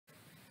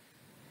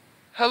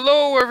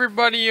Hello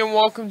everybody and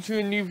welcome to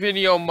a new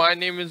video. My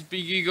name is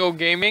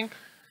Bigegogaming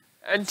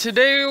and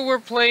today we're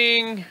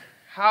playing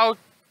how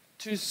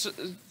to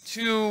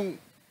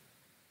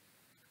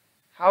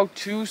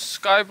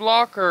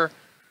Skyblock or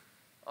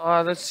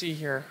let's see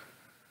here.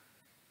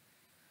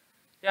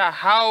 Yeah,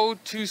 how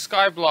to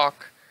Skyblock.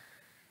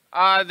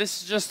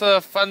 This is just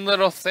a fun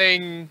little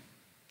thing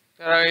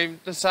that I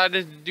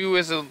decided to do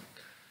as a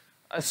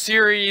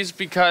series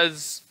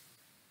because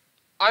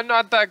I'm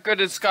not that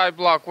good at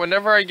Skyblock.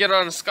 Whenever I get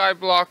on a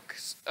Skyblock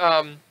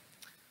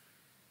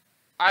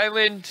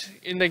island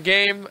in the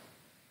game,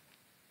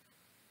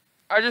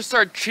 I just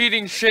start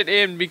cheating shit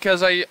in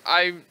because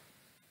I'm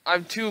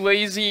too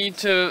lazy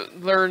to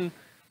learn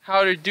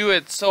how to do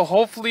it. So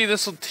hopefully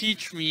this will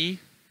teach me.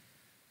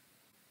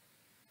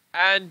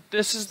 And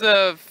this is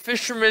the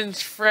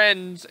Fisherman's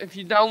Friends. If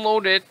you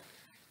download it,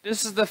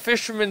 this is the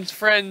Fisherman's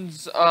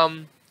Friends.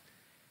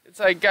 It's,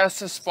 I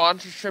guess, a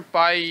sponsorship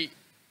by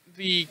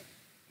the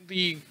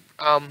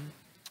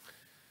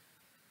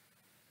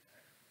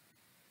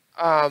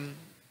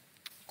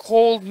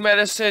Cold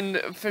Medicine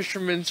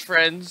Fisherman's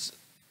Friends,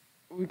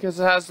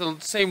 because it has the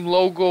same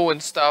logo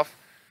and stuff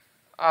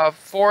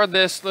for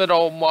this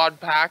little mod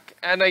pack,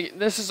 and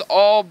this is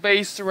all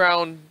based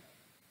around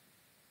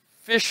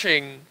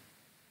fishing.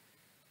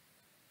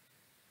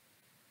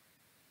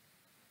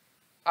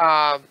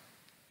 As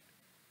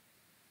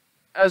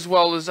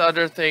well as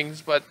other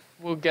things, but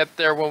we'll get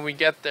there when we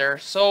get there.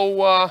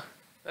 So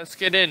let's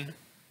get in.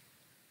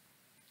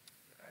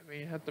 I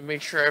may have to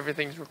make sure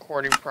everything's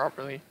recording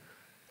properly.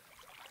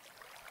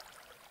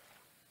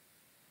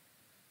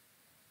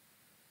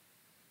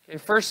 Okay,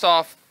 first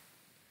off,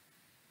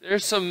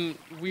 there's some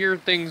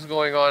weird things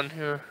going on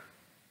here,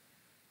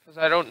 because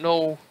I don't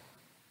know.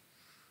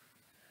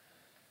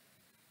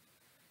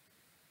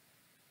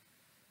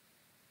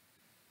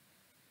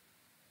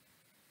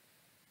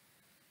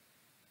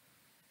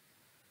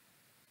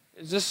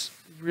 Is this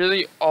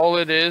really all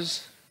it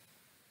is?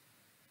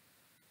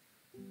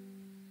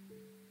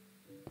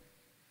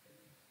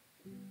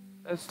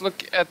 Let's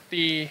look at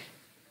the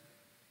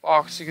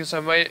box because I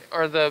might,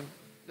 or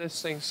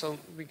this thing, so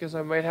because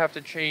I might have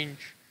to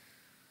change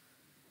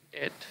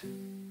it.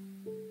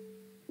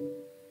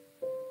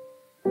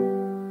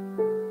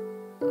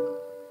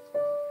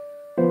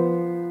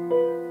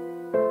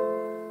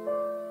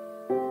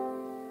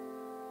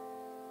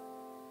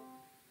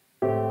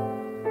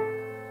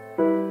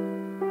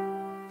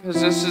 Because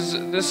this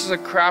is a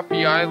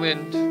crappy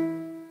island to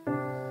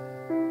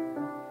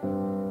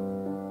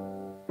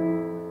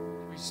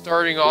be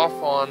starting off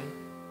on.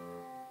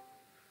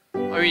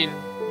 I mean,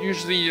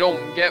 usually you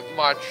don't get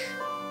much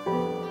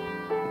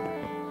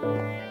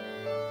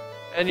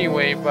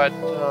anyway, but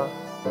yeah,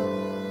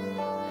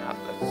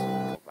 let's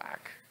go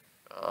back.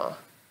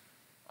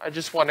 I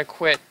just want to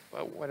quit,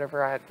 but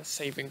whatever, I had to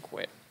save and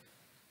quit.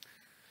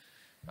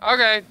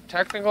 Okay,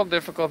 technical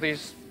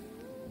difficulties.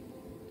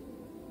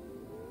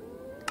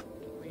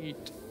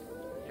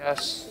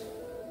 Yes.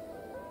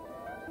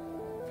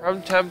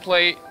 From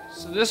template.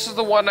 So this is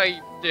the one I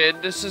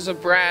did. This is a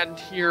brand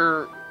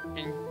here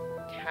in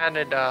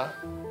Canada.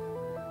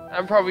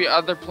 And probably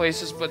other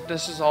places, but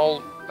this is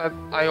all that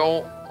I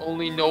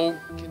only know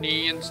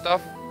Canadian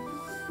stuff.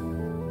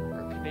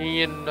 Or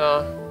Canadian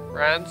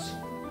brands.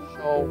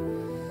 So,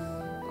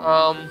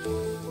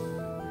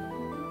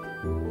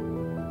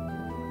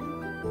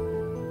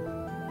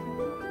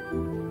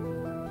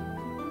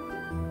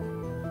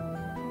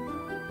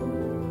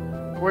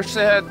 I wish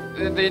they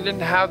didn't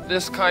have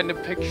this kind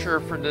of picture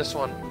for this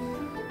one.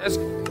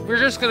 We're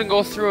just gonna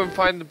go through and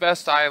find the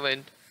best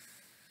island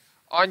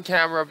on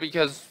camera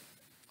because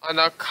I'm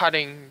not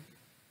cutting,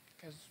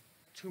 because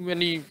too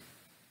many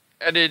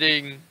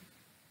editing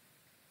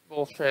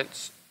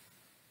bullshits.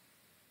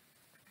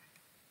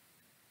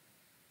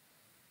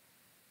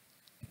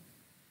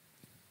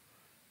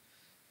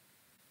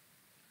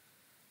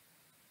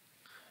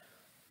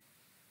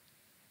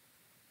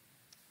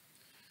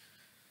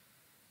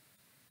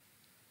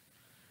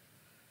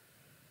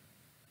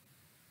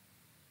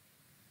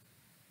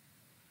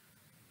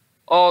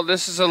 Oh,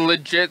 this is a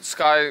legit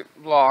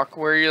skyblock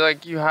where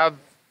you have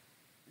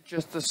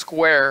just a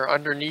square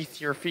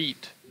underneath your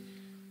feet.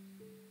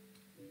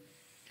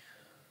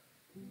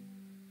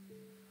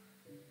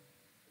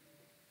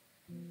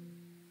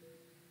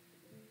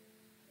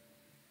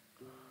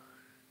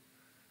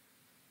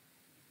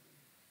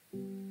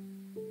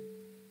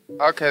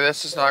 Okay,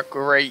 this is not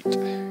great.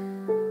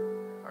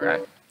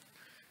 Okay.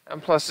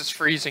 And plus it's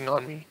freezing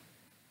on me.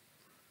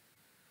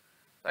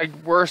 Like,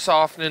 worse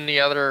off than the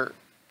other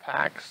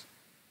packs.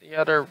 The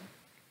other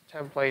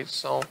templates,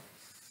 so.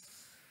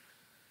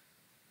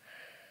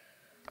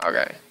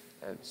 Okay,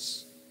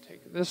 let's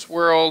take this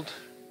world,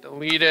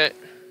 delete it,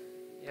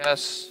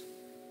 yes.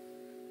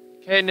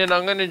 Okay, and then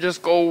I'm gonna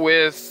just go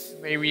with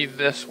maybe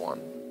this one.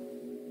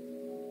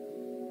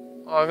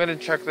 Oh, I'm gonna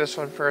check this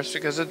one first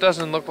because it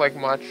doesn't look like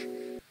much.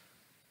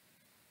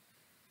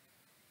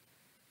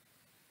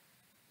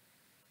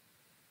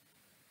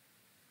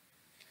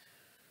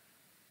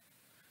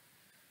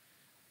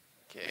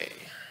 Okay.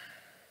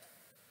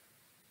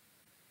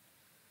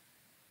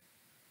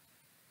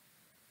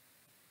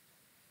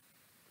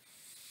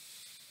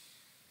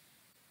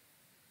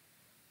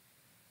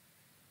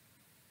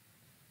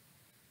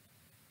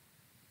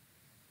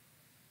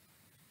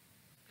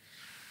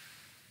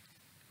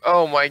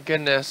 Oh my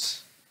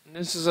goodness.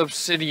 This is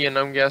obsidian,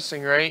 I'm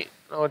guessing, right?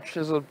 Oh,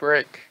 chiseled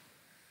brick.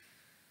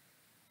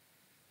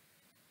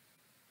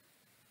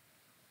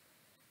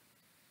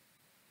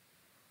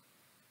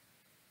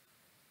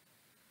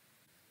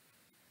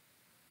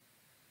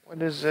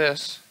 What is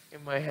this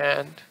in my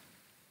hand?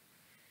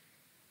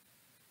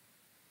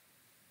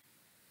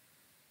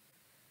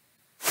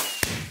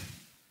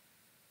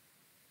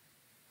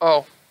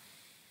 Oh.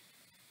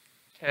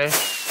 Okay.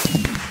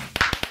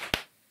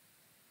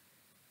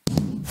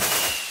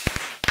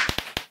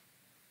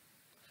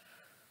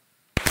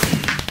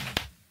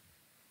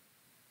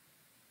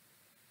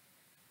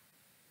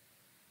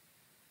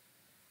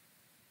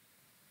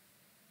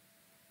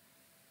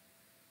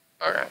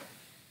 Alright.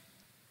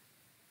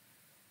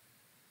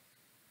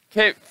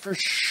 Okay, for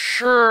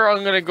sure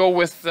I'm gonna go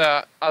with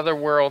the other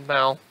world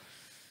now.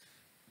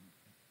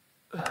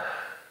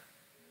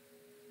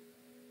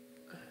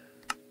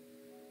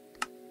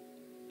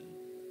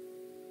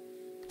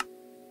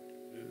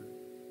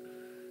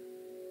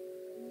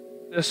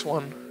 This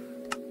one.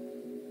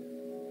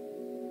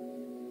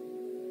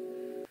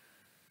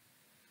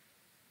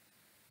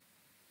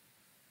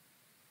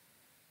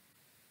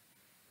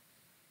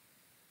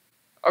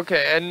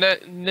 Okay, and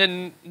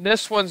then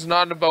this one's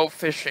not about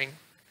fishing.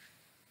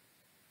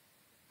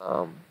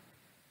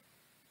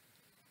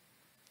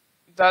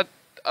 That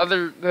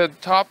the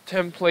top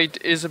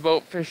template is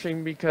about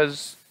fishing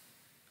because,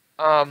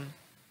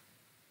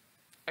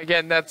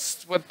 again,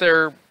 that's what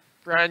their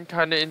brand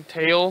kind of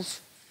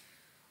entails.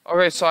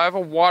 Okay, so I have a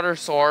water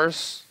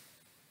source,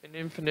 an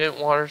infinite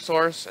water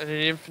source, and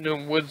an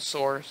infinite wood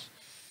source.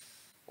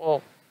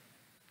 Well,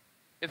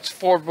 it's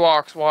 4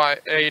 blocks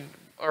wide,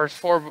 or it's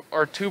 4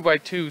 or 2 by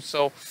 2.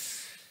 So,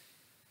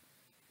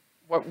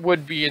 what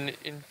would be an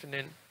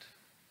infinite?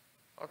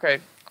 Okay,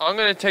 I'm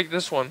gonna take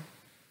this one.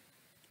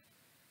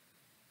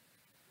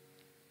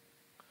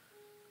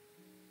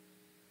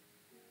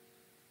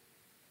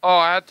 Oh,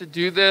 I have to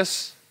do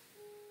this.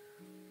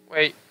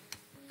 Wait,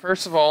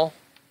 first of all,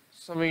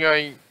 something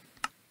okay,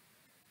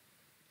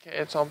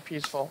 it's on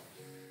peaceful.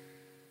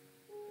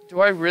 Do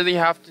I really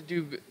have to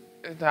do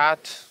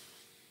that?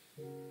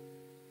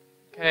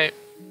 Okay.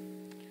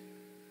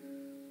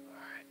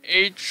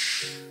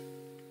 H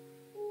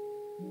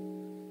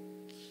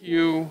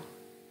Q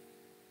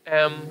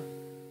M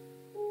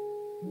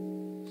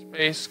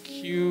space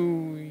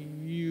Q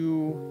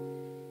U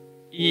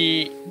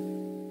E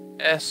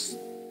S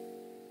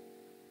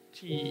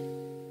T.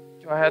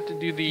 Do I have to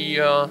do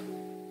the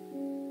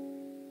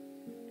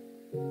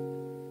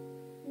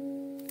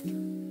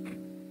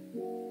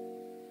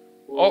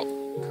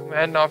oh,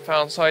 command not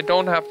found, so I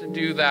don't have to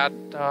do that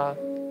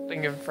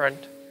thing in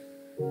front.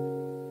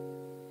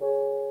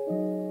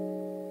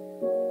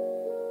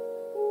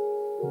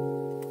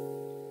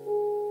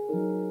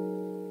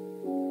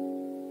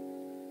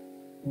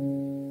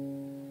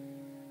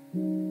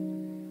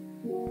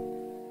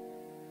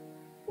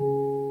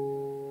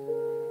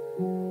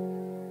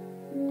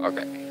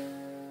 Okay.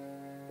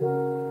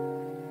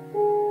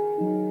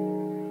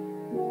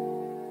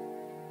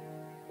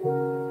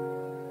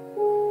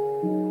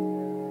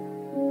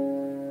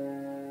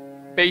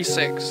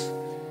 Basics.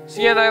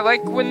 See, and I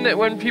like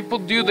when people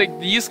do like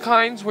these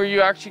kinds where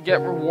you actually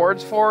get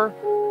rewards for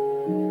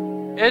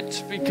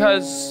it,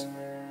 because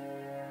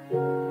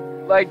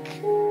like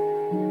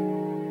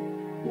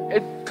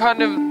it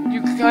kind of,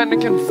 you kind of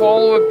can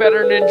follow it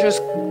better than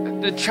just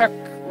the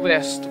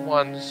checklist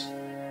ones,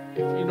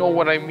 if you know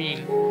what I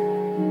mean.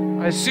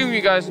 I assume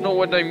you guys know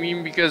what I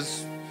mean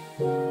because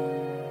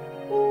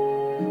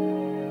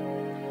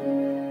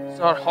it's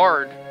not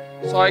hard.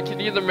 So I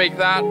can either make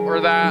that or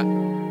that,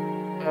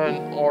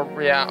 and or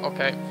yeah,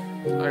 okay,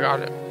 I got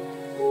it.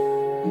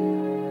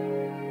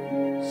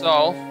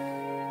 So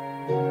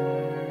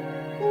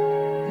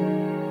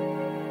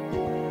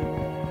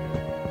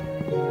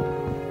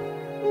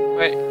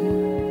wait,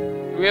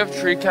 do we have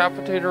tree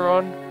capitator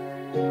on?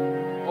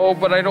 Oh,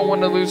 but I don't want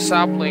to lose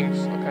saplings.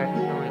 Okay,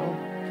 here we go.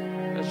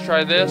 Let's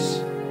try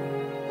this.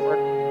 Or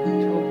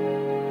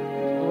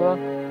Tula.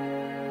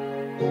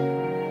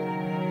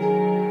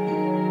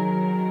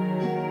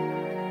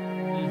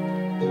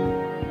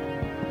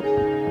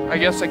 I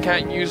guess I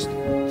can't use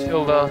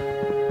tilde. Oh.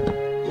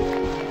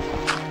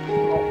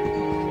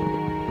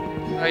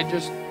 I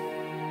just...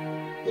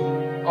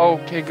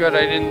 Okay, good.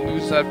 I didn't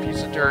lose that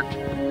piece of dirt.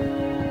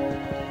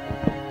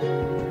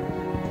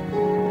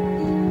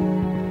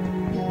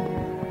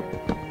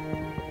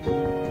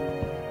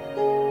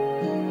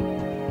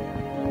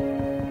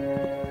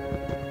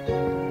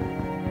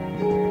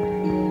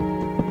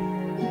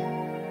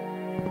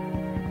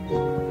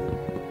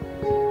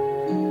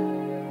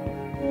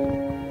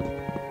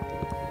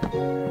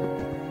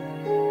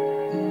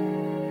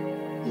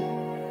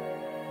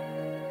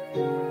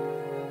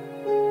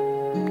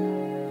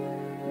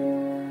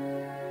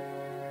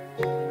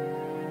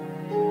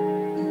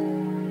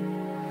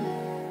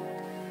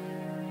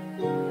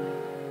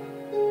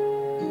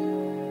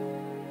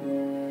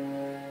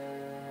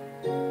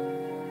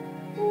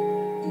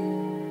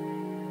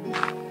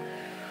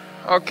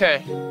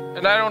 Okay,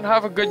 and I don't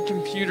have a good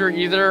computer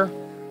either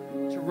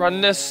to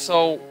run this,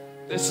 so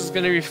this is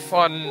gonna be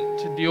fun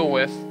to deal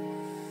with.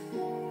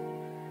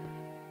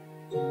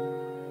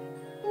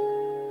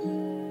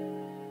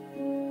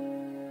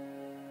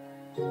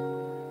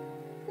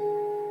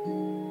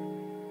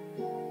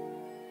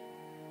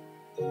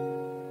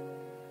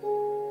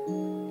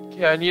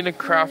 Okay, I need a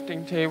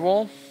crafting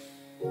table.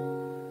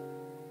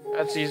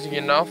 That's easy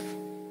enough.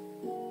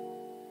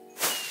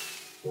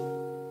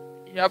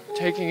 Yep,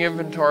 taking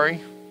inventory.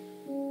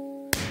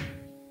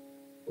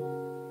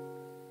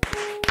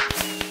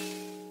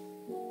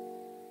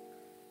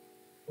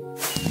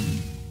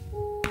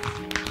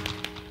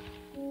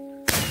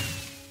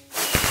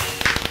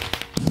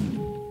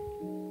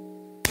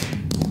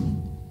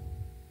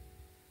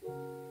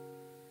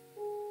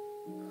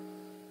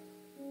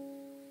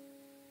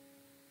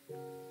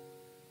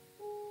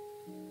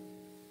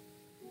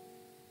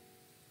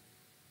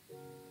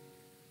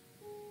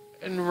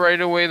 And right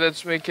away,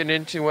 let's make it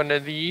into one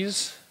of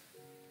these.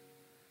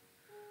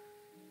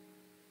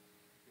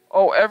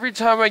 Oh, every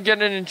time I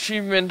get an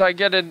achievement, I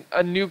get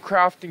a new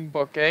crafting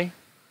book, eh?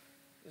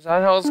 Is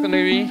that how it's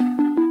gonna be?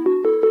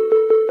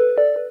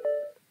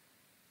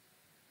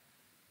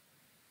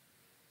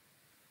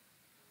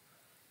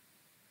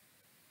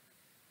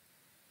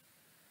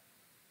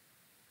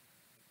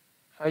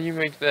 How you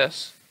make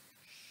this?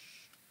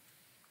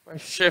 My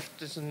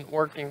shift isn't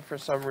working for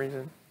some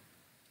reason.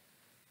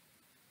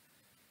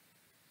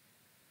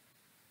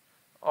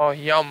 Oh,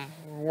 yum.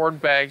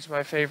 Reward bags,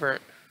 my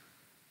favorite.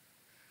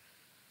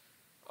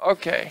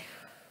 Okay.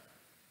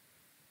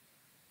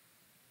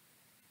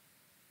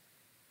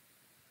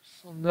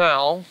 So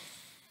now, let's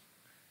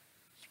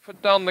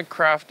put down the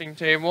crafting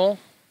table.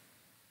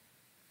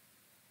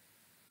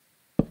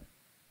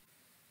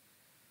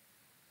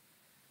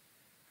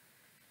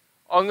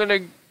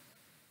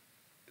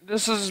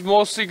 This is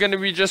mostly gonna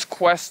be just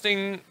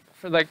questing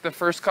for like the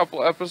first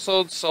couple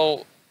episodes,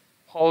 so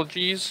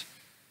apologies.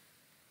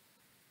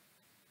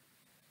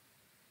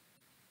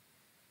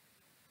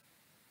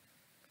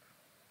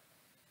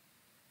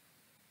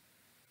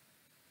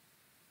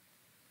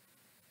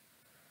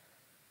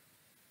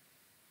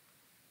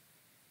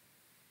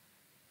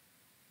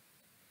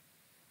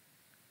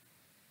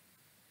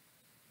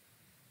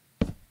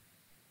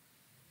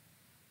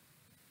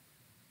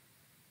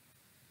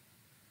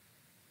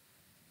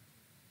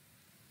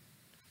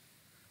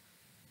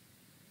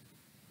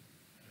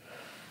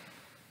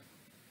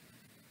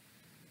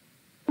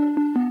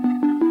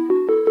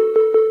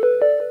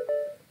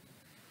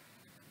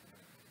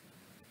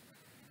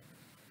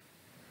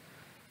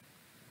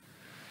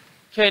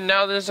 Okay,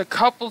 now there's a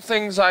couple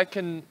things I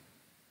can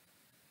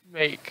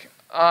make.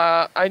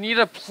 I need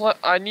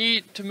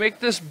to make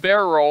this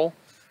burial,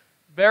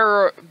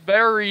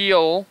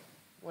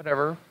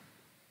 whatever.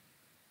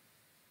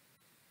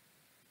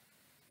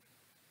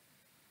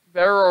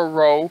 Barrel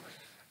row.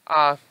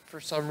 For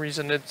some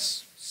reason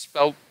it's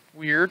spelled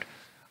weird.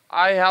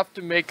 I have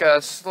to make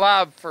a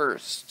slab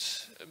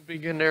first.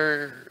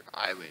 Beginner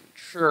island,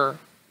 sure.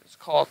 Let's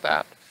call it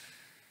that.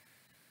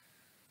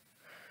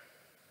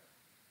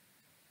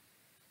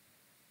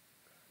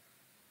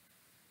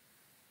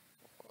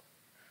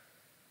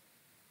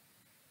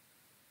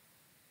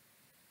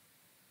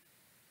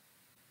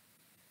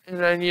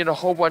 And I need a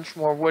whole bunch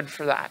more wood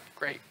for that.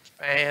 Great.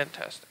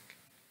 Fantastic.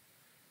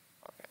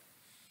 Okay.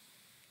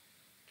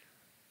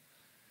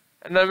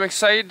 And I'm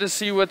excited to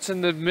see what's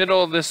in the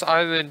middle of this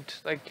island,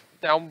 like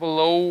down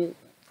below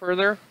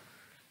further.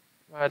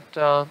 But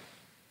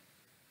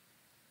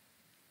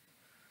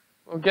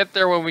we'll get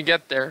there when we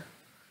get there.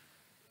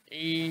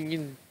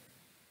 And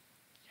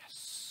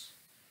yes.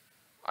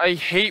 I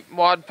hate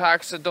mod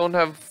packs that don't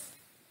have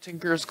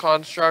Tinker's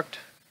Construct.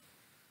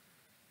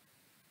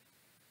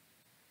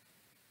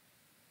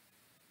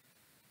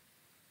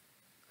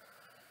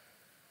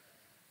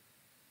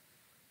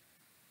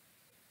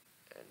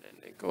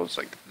 Goes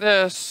like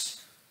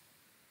this,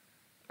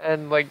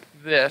 and like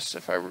this,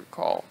 if I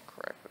recall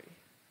correctly.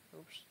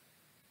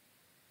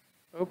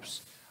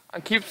 Oops.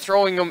 I keep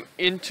throwing them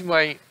into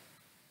my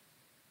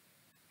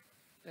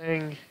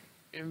dang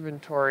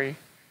inventory.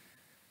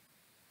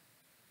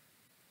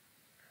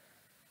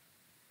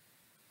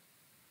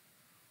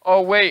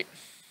 Oh, wait.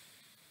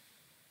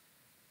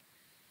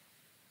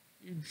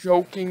 You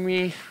joking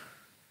me?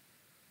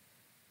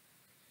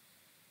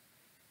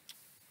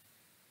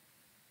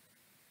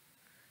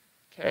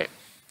 Okay.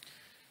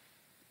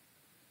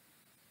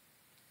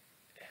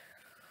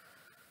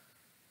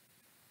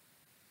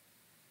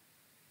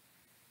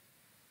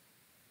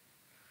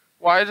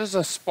 Why does a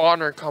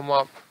spawner come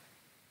up?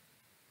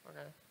 Okay.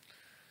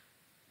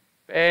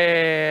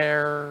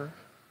 Bear.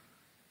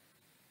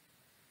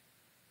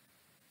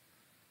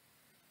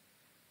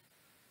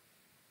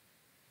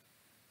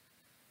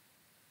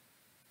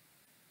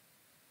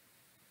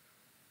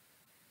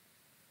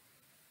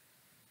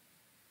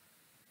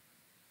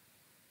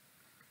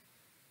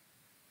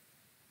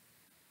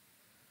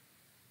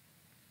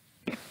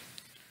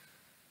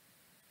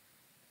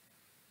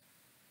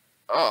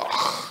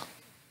 Ugh.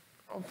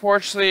 Oh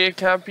Unfortunately, it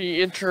can't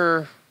be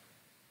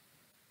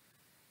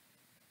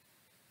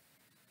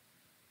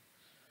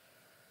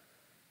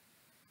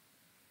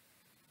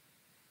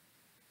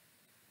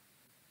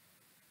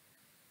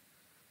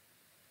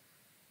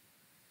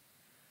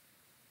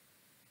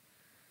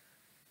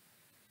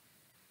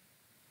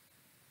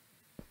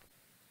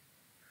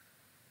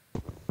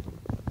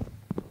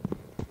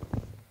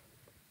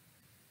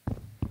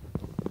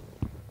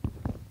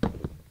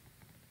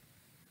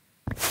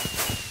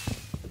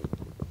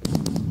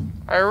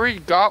I already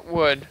got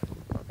wood.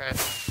 Okay.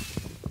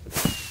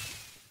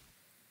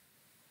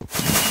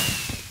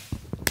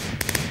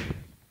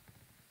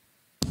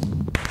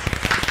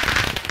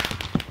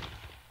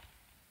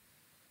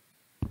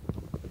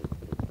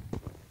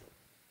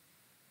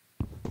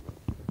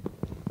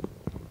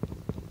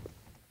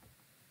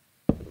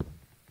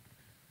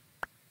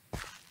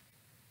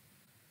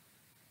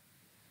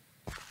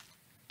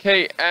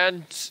 Okay,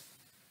 and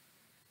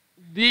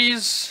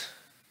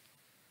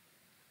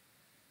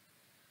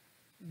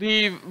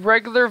the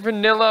regular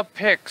vanilla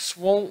picks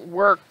won't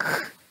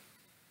work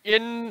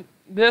in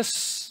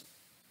this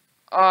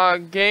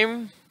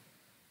game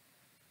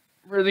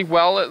really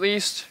well, at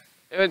least.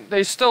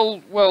 They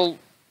still, well,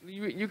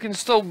 you can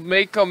still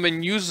make them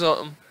and use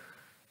them,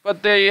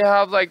 but they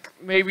have like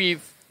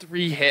maybe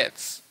 3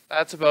 hits.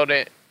 That's about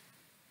it.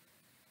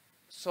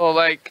 So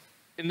like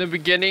in the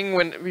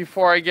beginning,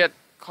 before I get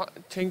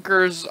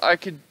tinkers, I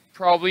could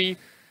probably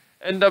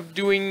end up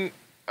doing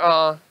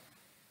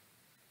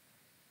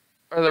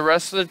or the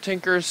rest of the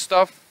tinkers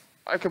stuff.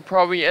 I could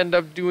probably end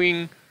up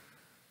doing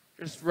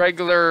just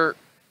regular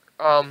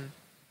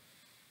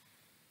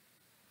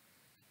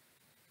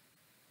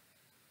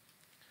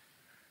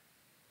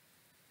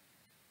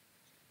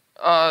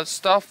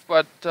stuff,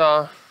 but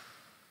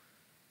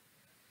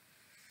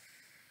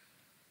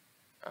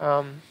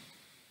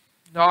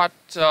not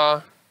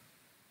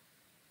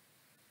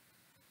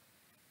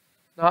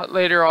not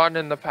later on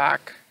in the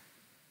pack.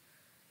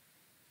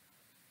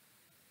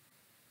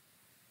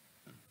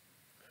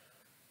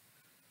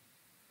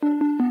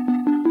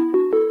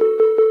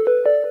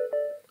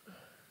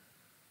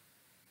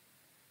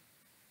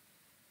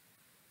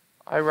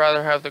 I'd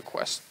rather have the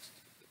quest.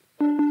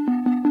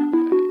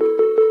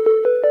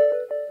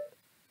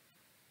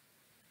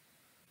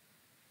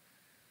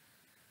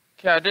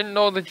 Okay, I didn't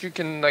know that you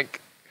can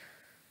like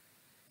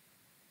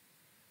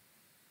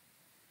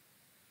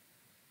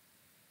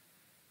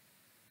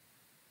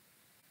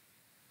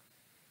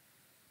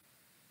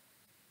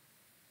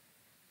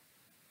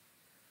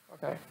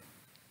okay.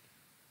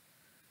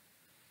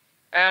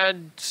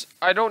 And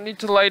I don't need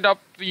to light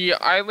up the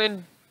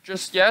island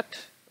just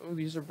yet. Oh,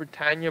 these are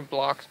Britannia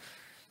blocks.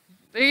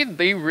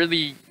 They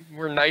really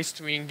were nice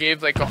to me and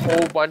gave like a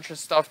whole bunch of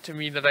stuff to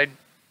me that I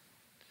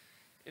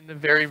in the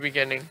very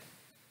beginning.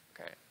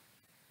 Okay.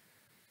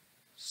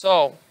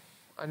 So,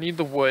 I need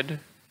the wood.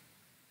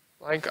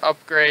 Blank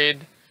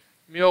upgrade.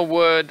 Meal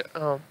wood.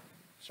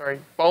 Sorry,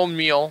 bone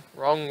meal.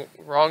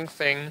 Wrong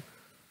thing.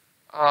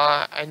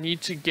 I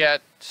need to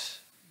get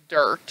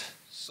dirt.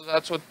 So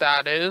that's what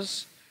that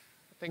is.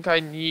 I think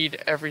I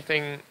need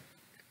everything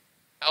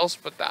else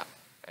but that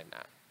and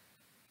that.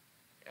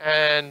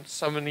 And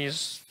some of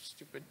these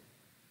stupid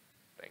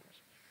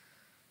things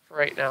for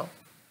right now.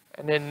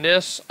 And then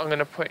this I'm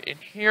gonna put in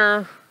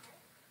here.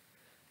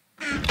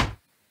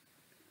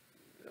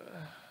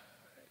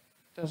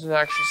 Doesn't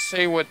actually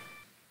say what.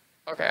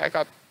 Okay, I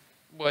got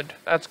wood.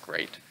 That's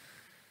great.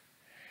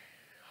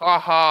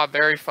 Haha,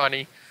 very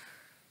funny.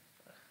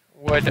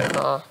 Wood.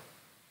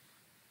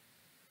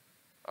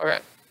 Okay.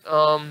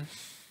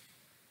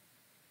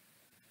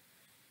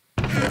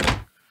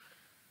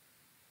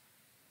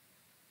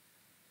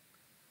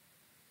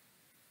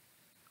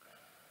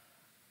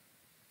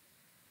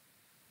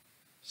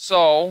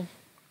 So, I'm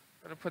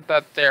gonna put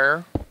that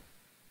there.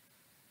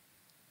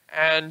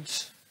 And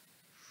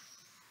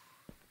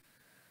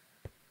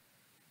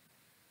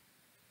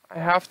I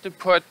have to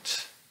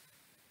put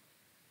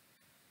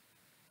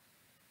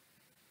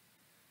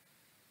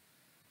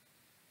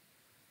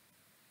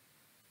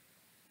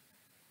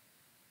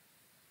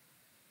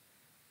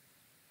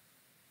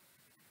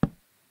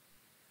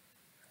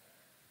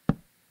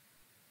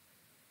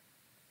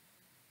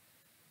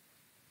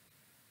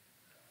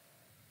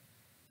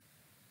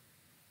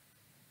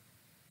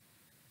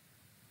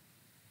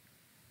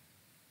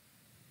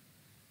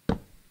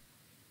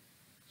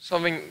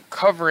something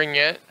covering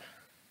it.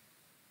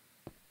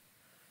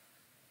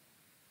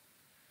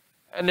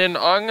 And then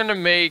I'm gonna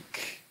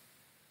make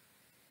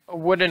a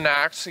wooden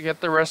axe to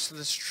get the rest of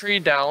this tree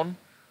down.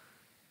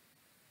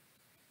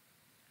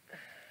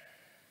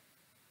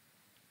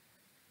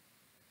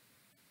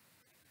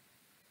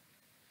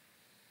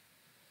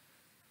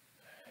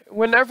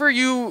 Whenever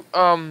you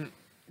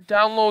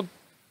download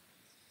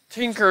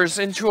tinkers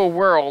into a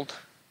world,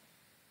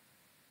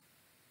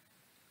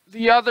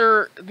 the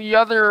other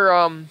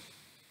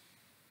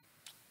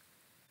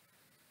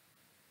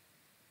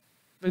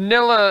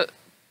vanilla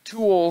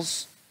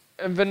tools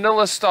and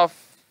vanilla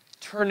stuff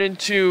turn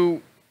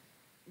into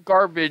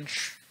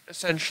garbage,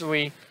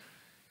 essentially,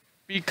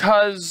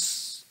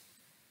 because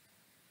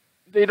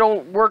they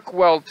don't work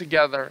well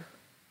together.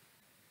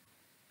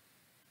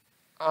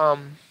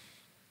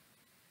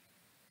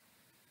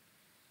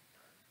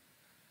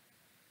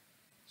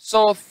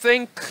 So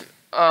think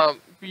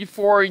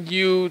before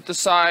you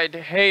decide,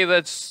 hey,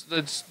 let's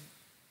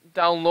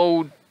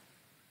download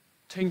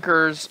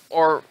Tinkers,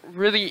 or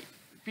really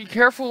be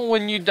careful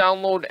when you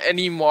download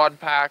any mod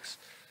packs,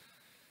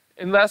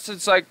 unless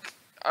it's like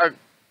a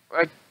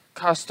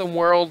custom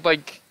world,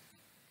 like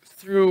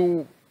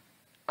through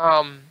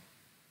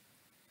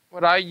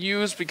what I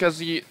use, because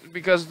the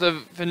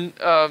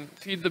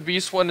Feed the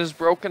Beast one is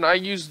broken. I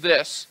use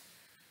this,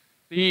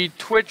 the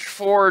Twitch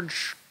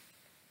Forge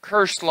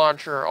Curse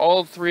Launcher.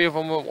 All three of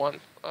them at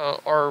once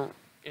are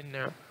in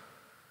there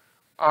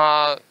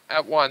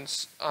at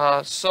once.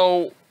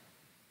 So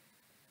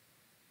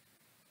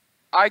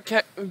I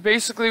can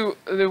basically,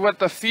 what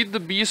the Feed the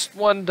Beast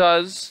one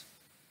does,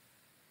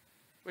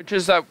 which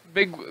is that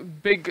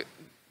big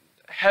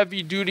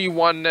heavy duty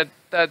one that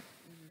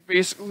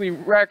basically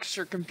wrecks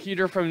your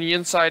computer from the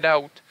inside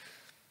out,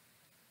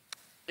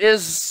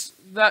 is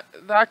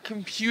that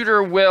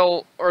computer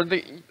will, or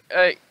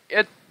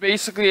it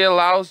basically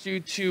allows you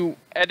to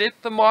edit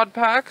the mod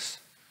packs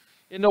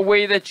in a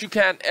way that you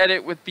can't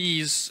edit with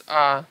these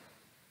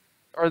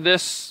or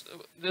this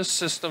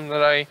system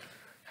that I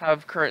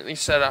have currently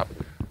set up.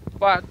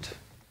 But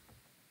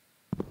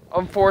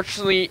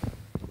unfortunately,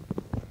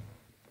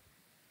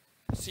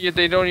 see, it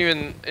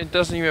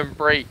doesn't even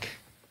break.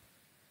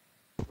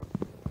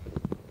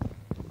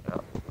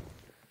 No,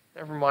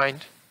 never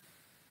mind.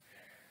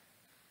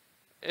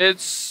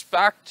 It's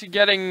back to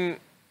getting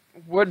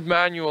wood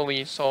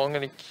manually, so I'm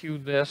gonna cue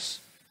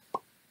this.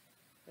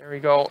 There we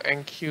go,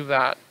 and cue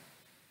that.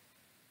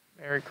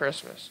 Merry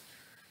Christmas.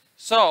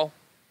 So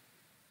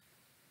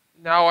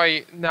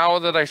now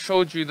that I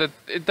showed you that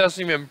it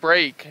doesn't even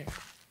break,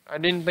 I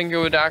didn't think it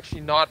would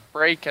actually not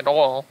break at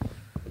all.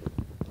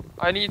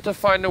 I need to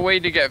find a way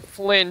to get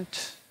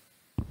flint,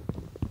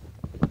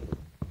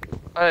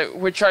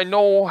 which I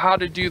know how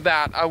to do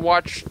that. I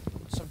watched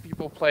some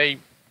people play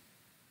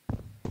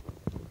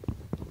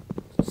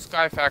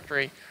Sky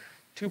Factory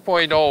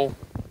 2.0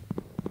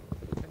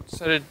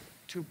 instead of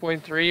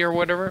 2.3 or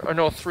whatever, or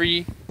no,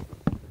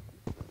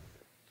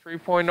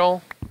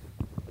 3.0.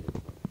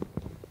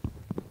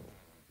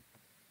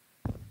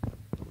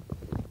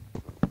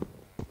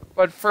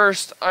 But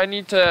first, I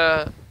need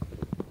to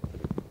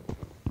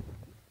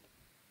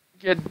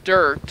get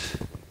dirt,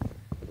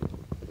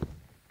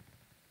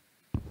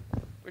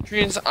 which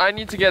means I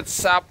need to get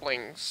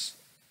saplings,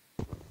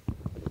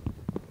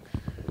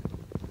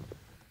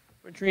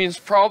 which means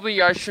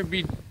probably I should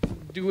be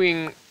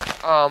doing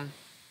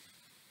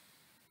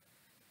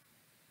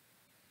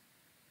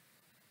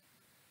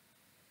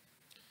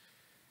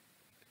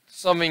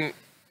something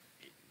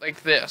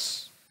like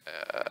this.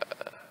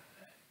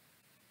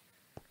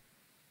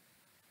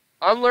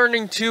 I'm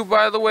learning too,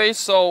 by the way,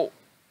 so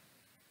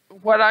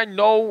what I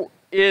know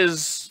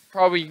is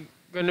probably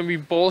going to be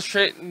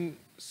bullshit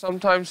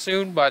sometime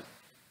soon, but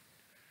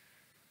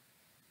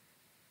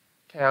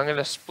okay, I'm going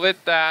to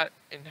split that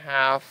in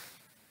half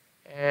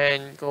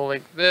and go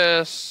like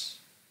this.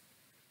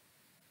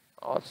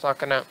 Oh, it's not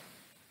going to.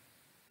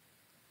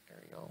 There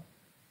we go.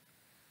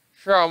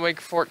 Sure, I'll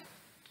make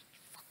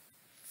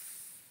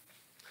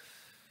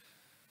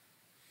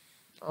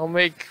I'll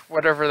make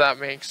whatever that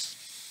makes.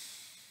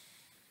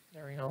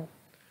 There we go.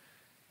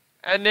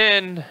 And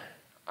then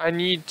I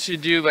need to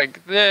do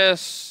like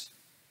this,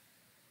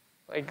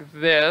 a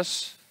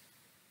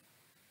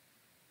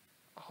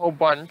whole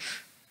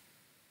bunch.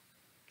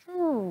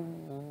 Oh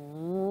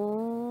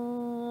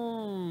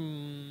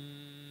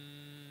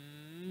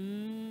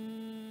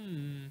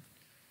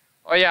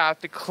yeah, I have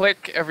to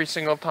click every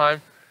single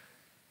time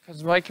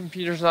because my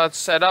computer's not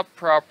set up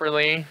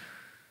properly.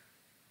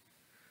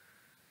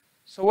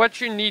 So what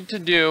you need to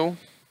do,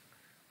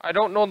 I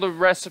don't know the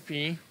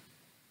recipe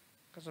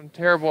because I'm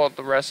terrible at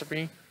the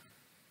recipe.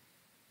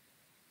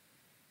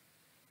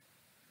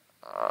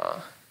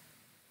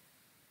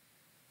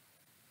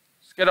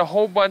 Let's get a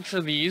whole bunch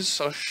of these,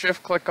 so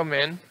shift click them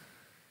in.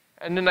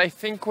 And then I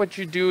think what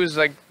you do is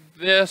like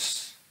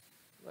this,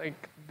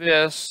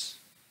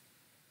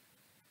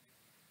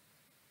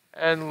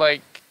 and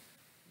like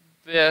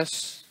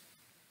this,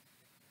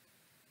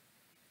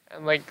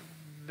 and like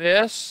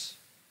this,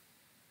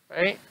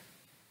 right?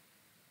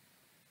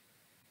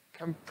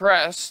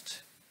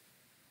 Compressed,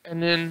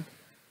 and then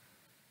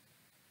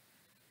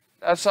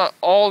that's not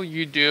all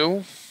you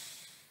do.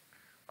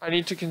 I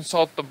need to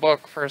consult the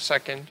book for a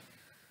second.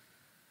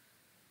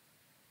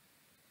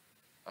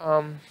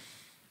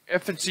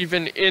 If it's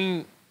even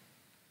in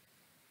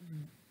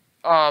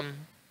the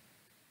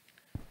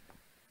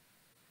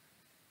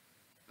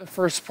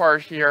first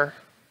part here,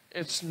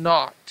 it's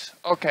not.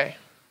 Okay,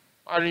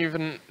 I don't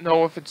even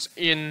know if it's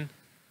in.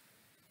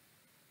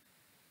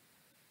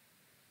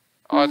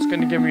 Oh, it's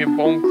gonna give me a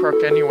bone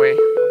crook anyway.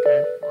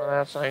 Okay, well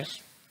that's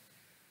nice.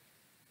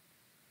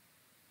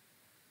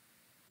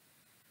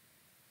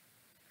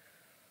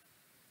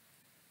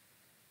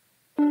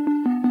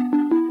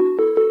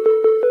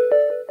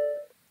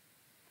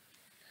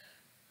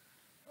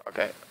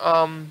 Okay.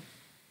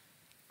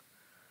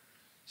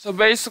 So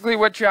basically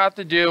what you have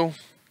to do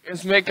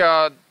is make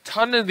a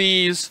ton of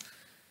these,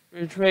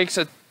 which makes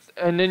a,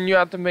 and then you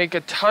have to make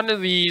a ton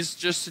of these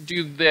just to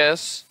do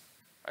this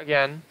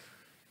again.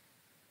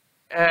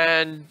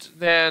 And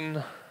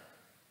then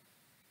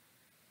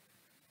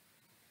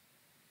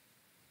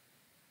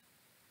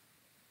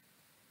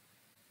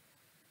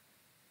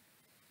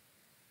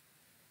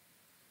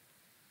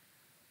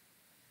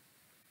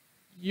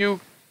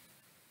you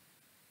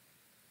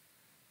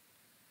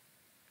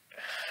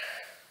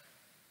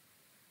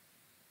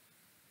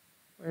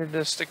where did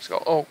the sticks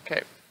go? Oh,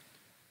 okay.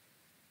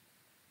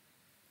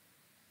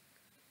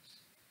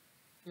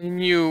 Then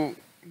you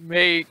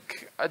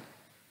make it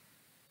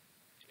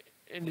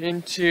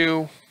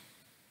into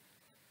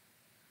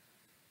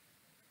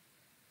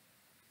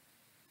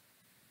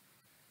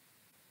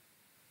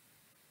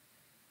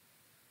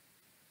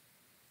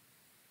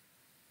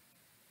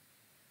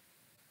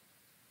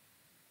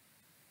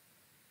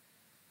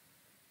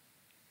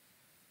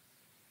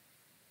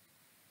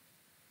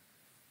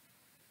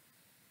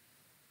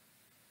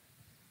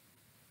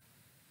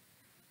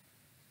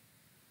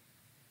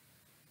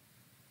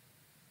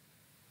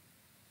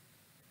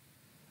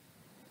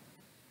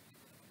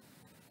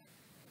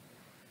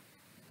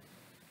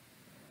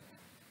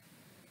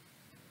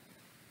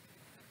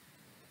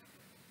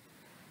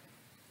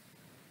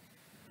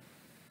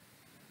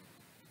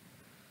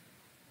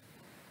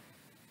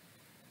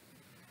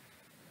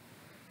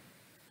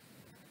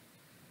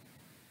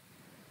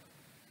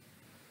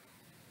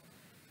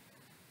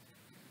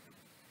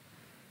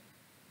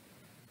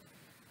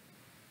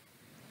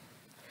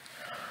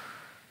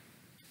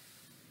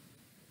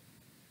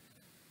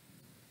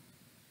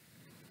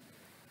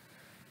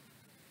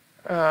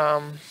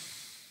um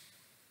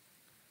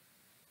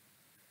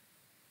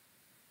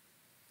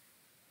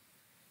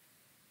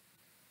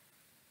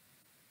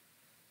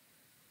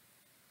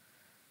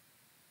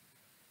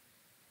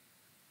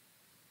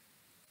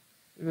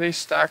do they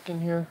stack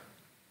in here?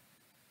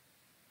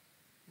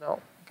 No.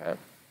 Okay.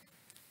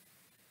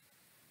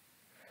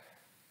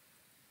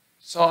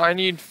 So I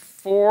need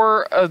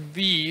 4 of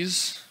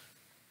these,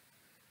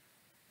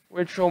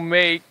 which will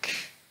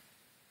make,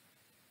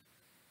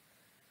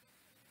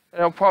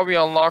 and I'll probably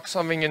unlock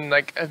something in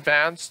like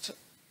advanced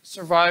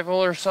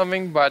survival or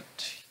something, but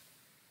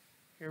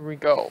here we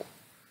go.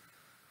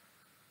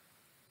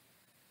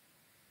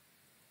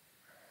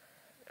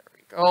 There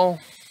we go.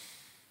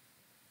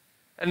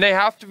 And they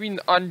have to be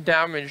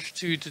undamaged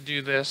too to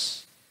do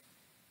this.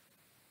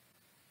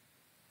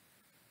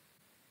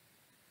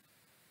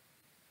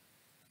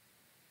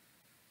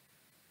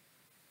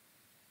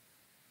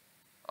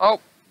 Oh,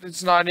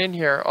 it's not in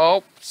here.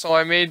 Oh, so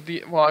I made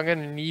the, well, I'm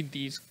gonna need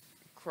these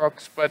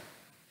crooks, but,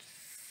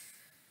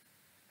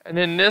 and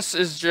then this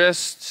is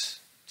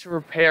just to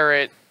repair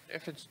it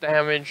if it's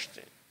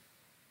damaged,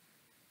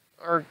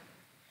 or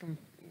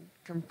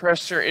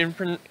compress your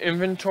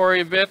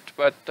inventory a bit,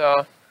 but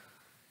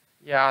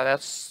yeah,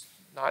 that's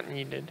not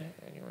needed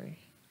anyway.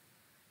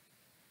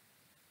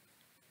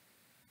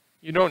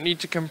 You don't need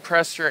to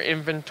compress your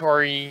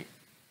inventory,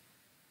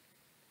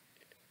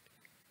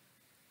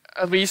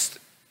 at least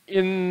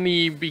in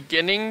the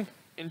beginning,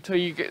 until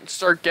you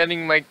start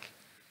getting like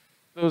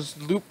those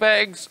loot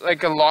bags,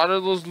 like a lot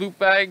of those loot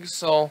bags,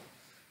 so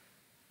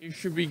you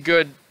should be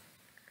good.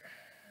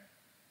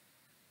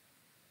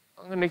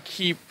 I'm gonna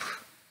keep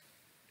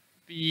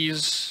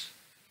these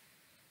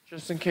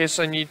just in case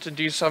I need to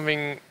do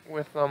something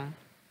with them.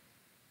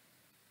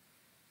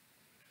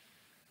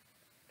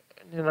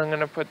 And then I'm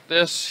gonna put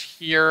this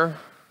here.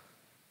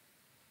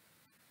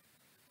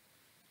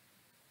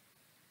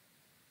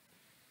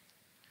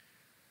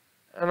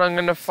 And I'm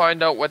gonna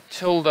find out what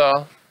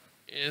tilde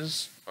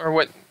is, or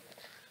what,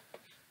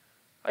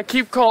 I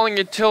keep calling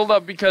it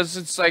tilde because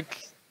it's like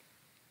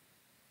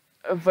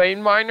a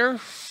vein miner.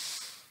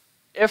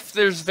 If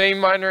there's vein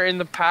miner in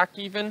the pack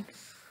even.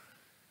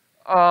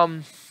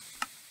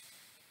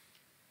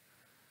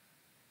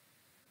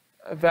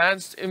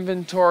 Advanced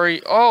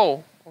inventory,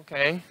 oh,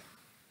 okay.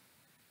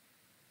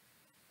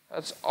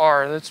 That's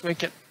R, let's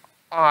make it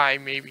I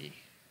maybe.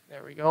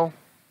 There we go.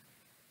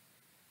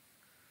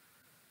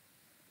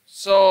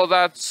 So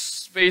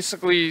that's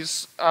basically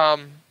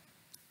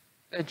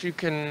that you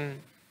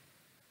can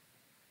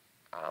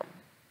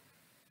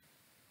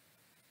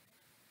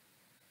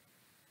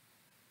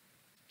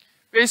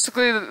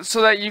basically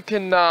so that you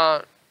can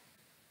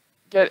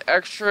get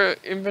extra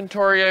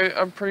inventory,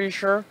 I'm pretty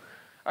sure.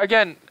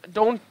 Again,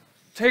 don't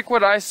take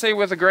what I say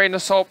with a grain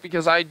of salt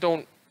because I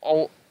don't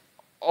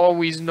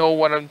always know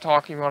what I'm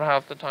talking about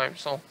half the time,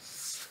 so.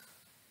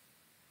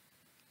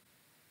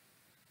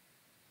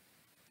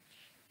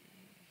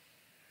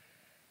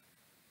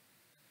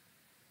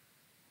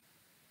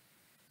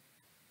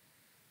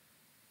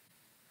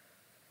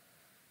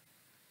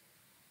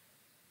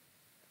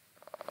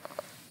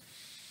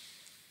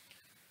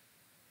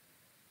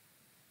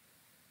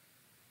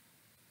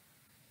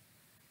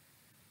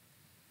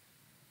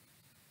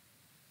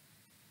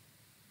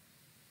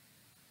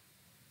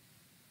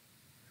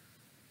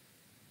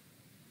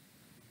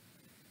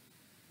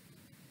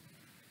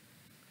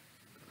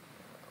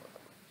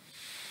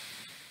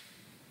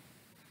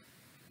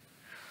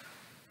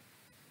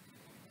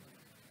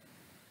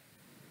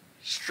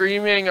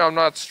 streaming. I'm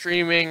not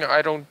streaming.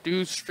 I don't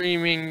do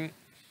streaming.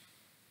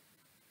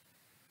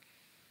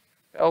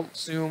 Belt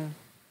zoom.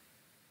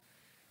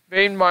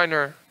 Vein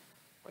miner.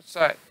 What's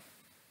that?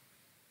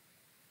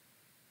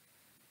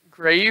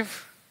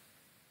 Grave?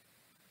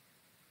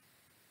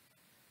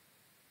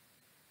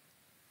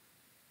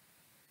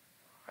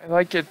 I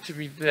like it to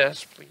be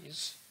this,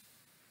 please.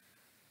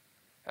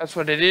 That's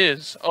what it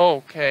is. Oh,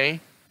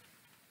 okay.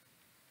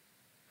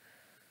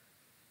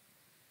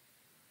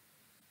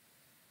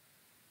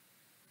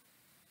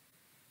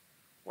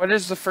 What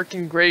is the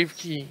freaking grave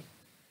key?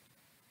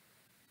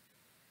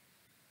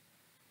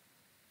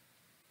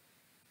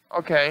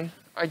 Okay,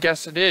 I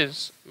guess it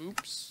is.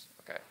 Oops.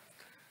 Okay.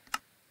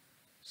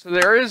 So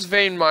there is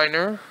vein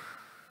miner.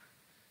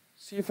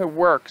 See if it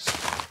works.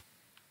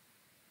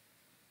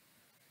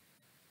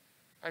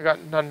 I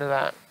got none of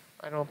that,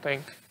 I don't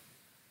think.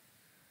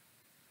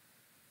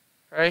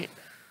 Right?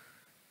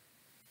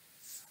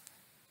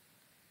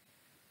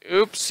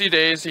 Oopsie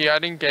daisy, I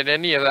didn't get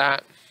any of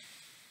that.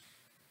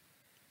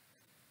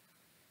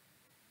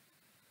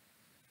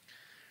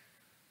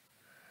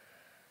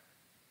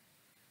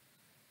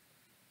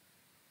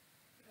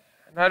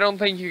 And I don't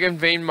think you can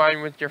vein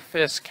mine with your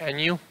fist, can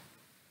you?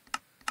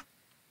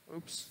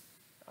 Oops.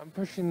 I'm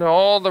pushing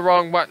all the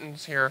wrong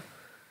buttons here.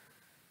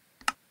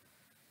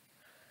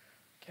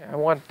 Okay, I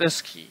want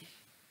this key.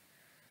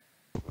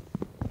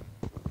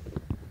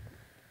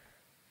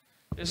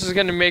 This is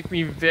gonna make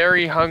me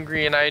very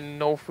hungry and I had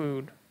no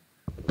food.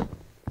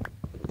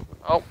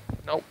 Oh,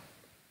 nope.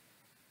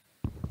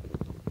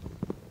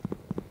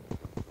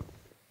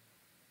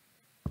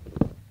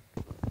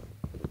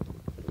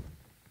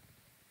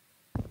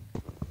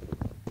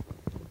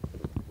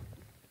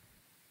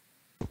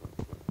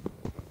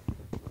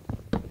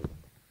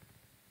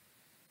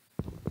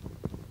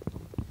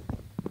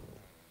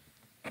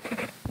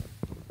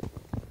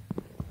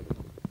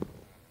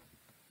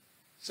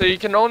 So you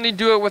can only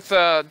do it with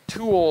a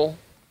tool,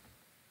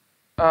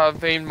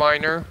 vein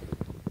miner.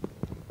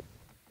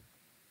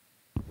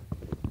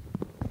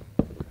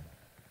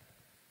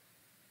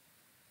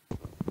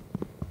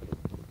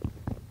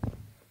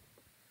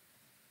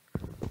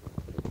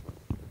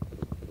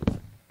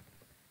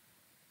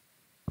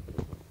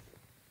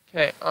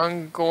 Okay,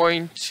 I'm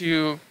going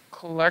to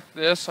collect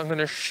this. I'm going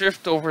to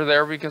shift over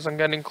there because I'm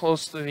getting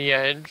close to the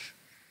edge.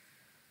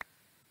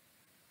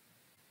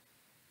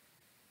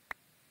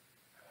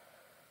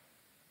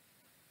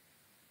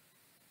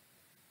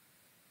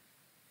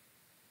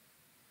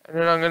 And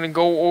then I'm going to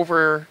go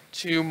over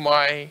to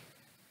my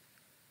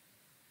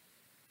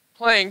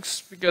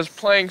planks, because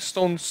planks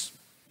don't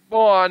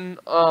spawn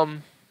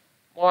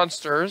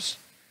monsters.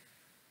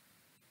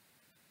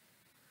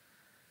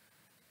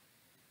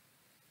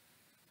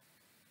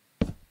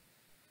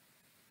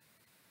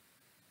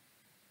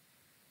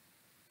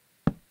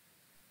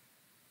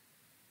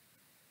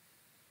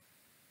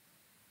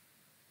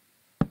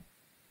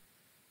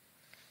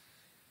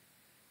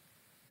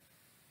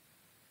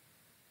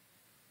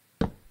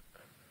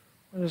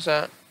 What is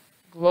that?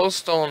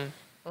 Glowstone.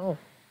 Oh.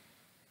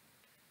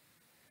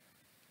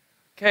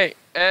 Okay,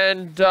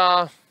 and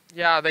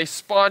yeah, they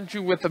spawned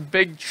you with a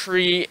big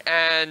tree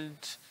and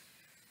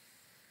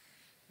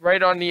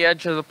right on the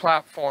edge of the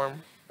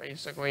platform,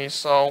 basically.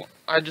 So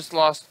I just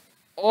lost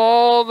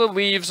all the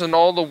leaves and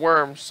all the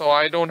worms, so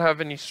I don't have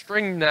any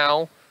string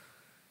now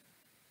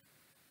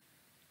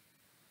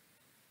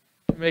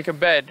to make a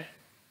bed.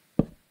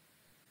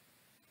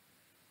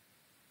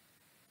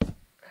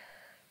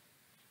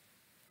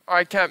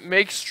 I can't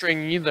make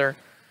string either,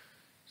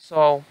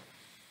 so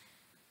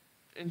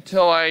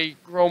until I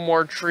grow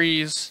more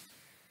trees.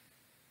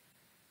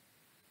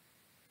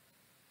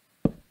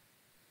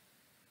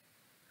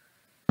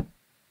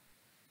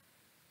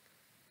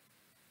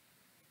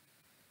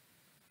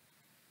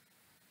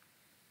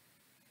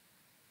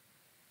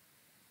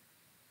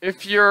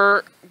 If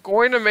you're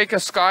going to make a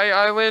Sky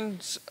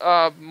Island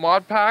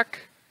mod pack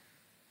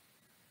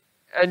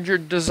and you're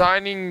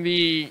designing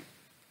the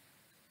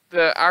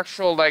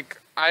actual like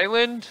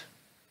island,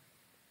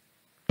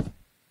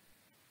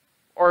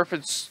 or if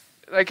it's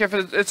like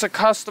it's a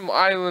custom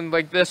island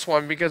like this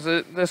one, because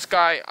this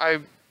guy, I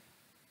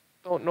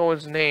don't know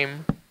his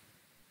name.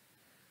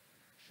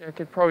 Actually, I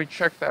could probably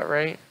check that,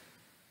 right?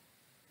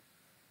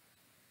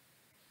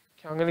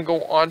 Okay, I'm gonna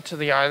go onto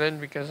the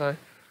island because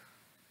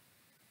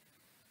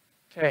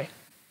okay,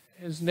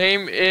 his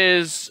name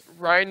is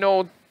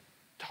Rhino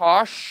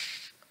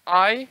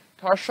Toshai,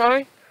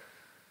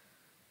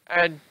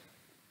 and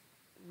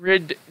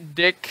Rid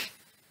Dick,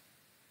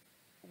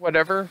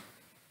 whatever,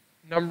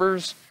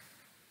 numbers,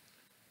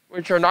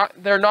 which are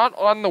not, they're not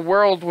on the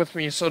world with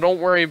me, so don't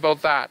worry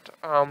about that.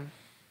 I'm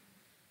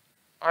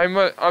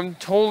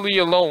totally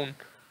alone.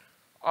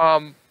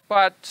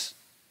 But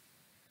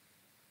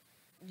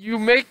you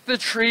make the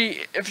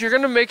tree, if you're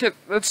gonna make it,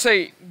 let's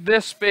say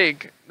this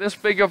big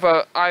of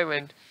a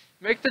island,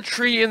 make the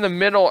tree in the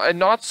middle and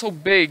not so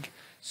big,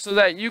 so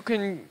that you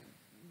can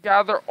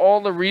gather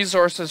all the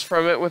resources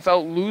from it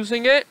without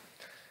losing it.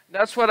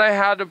 That's what I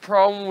had a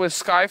problem with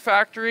Sky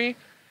Factory,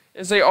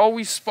 is they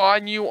always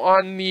spawn you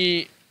on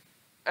the,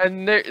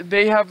 and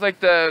they have like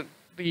the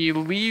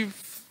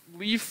leaf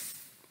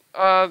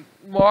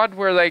mod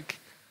where like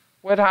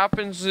what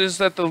happens is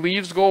that the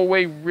leaves go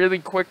away really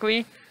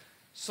quickly.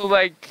 So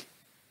like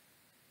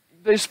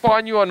they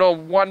spawn you on a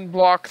 1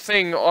 block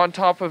thing on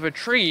top of a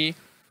tree,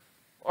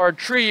 or a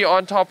tree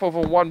on top of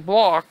a 1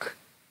 block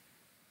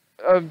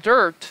of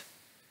dirt,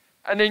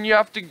 and then you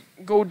have to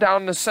go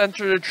down the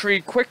center of the tree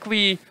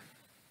quickly.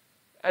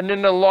 And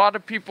then a lot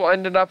of people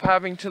ended up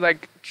having to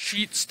like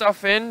cheat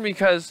stuff in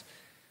because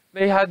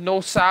they had no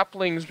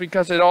saplings,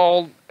 because it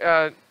all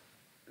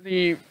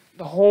the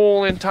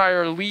whole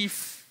entire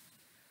leaf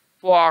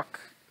block,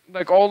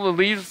 like all the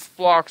leaf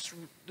blocks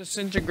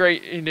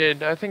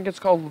disintegrated. I think it's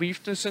called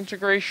leaf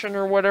disintegration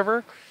or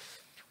whatever.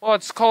 Well,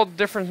 it's called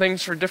different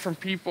things for different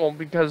people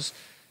because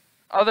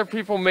other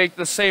people make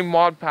the same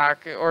mod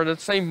pack or the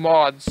same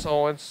mod,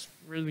 so it's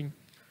really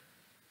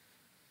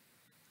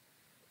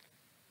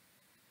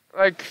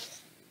like,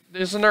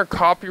 isn't there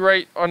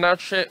copyright on that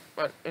shit?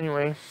 But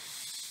anyway,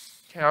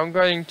 okay, I'm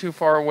getting too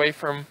far away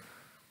from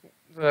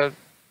where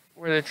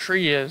the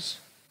tree is.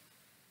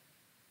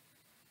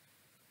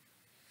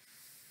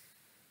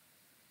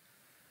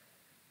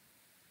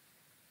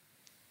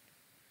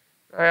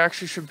 I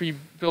actually should be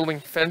building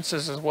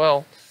fences as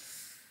well.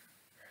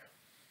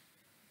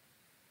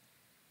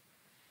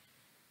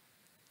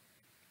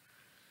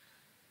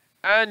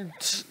 And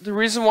the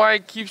reason why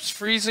it keeps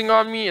freezing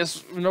on me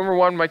is, number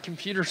one, my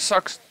computer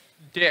sucks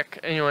dick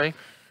anyway.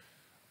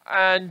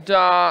 And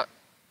I'm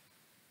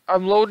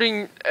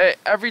loading,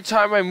 every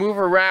time I move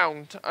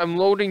around, I'm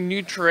loading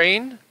new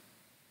terrain.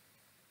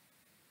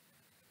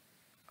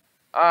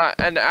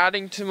 And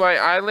adding to my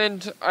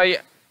island,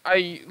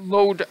 I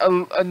load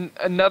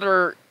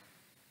another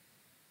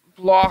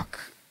block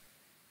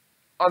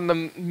on the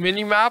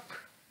mini-map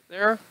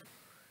there.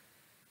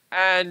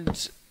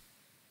 And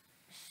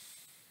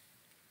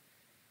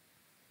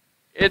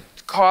it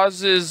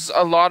causes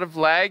a lot of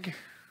lag,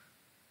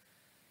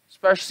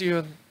 especially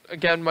with,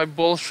 again, my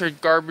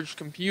bullshit garbage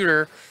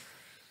computer,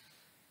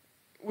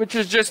 which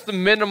is just the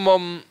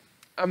minimum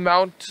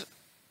amount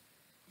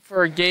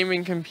for a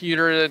gaming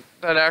computer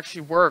that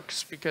actually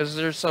works, because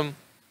there's some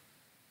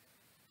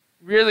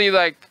really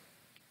like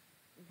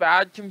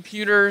bad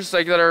computers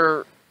like that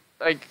are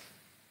like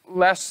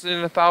less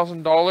than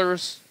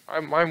 $1,000.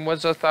 Mine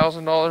was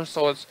 $1,000,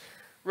 so it's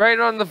right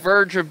on the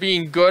verge of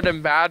being good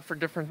and bad for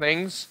different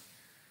things.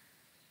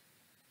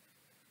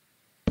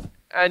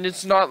 And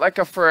it's not like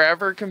a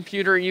forever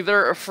computer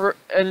either.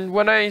 And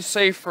when I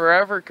say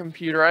forever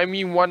computer, I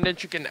mean one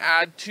that you can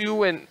add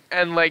to and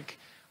like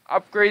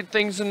upgrade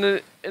things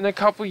in a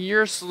couple of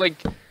years. So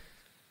like,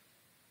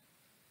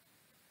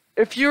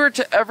 if you were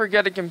to ever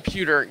get a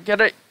computer,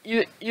 get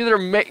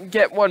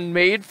one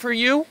made for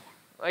you,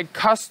 like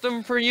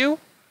custom for you,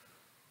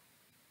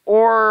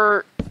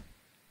 or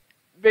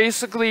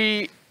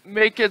basically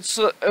make it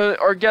so,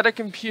 or get a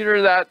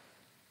computer that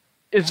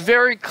is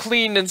very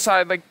clean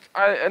inside, like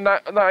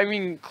I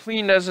mean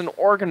clean as in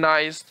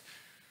organized,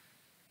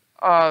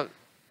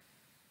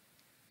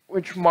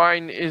 which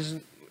mine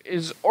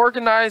is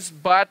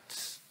organized,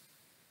 but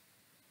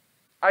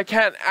I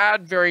can't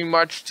add very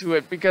much to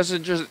it because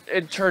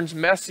it turns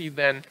messy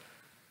then.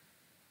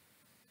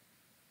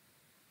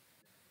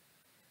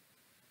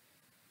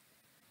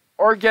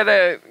 Or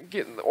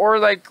or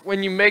like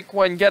when you make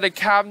one, get a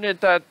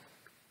cabinet that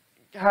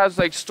has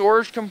like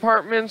storage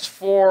compartments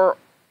for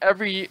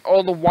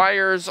all the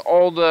wires,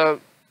 all the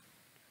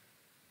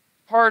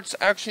parts.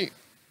 Actually,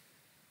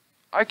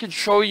 I could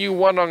show you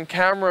one on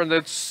camera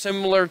that's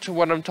similar to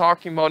what I'm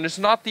talking about. And it's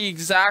not the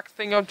exact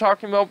thing I'm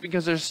talking about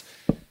because there's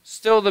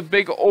still the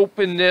big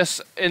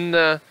openness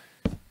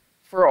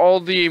for all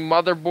the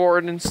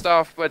motherboard and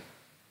stuff, but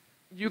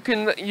you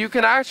can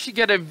actually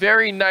get a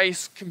very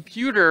nice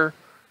computer,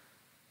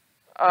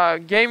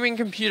 gaming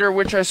computer,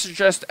 which I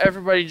suggest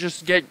everybody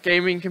just get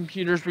gaming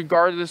computers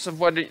regardless of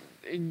what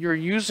you're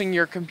using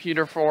your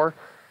computer for,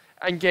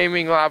 and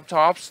gaming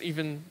laptops,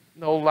 even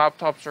though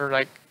laptops are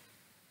like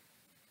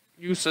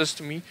useless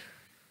to me.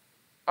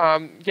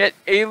 Get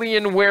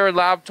Alienware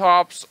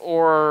laptops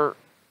or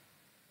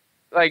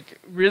like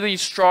really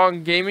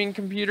strong gaming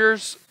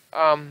computers,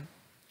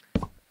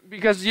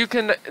 because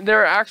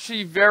they're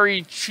actually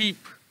very cheap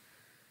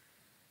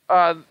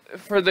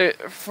for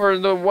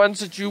the ones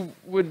that you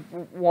would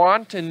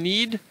want and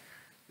need.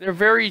 They're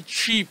very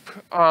cheap.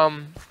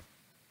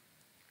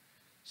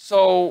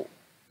 So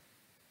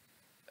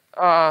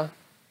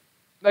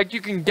like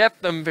you can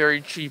get them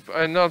very cheap.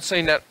 I'm not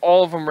saying that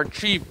all of them are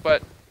cheap,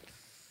 but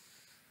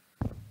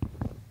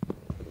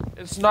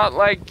it's not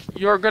like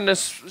you're gonna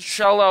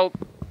shell out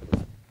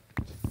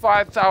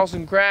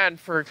 5,000 grand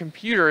for a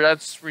computer.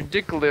 That's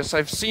ridiculous.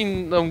 I've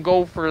seen them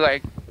go for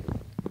like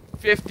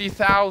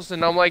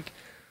 50,000. I'm like,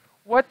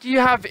 what do you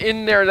have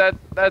in there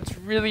that's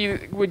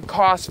really would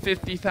cost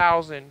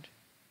 50,000?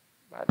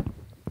 But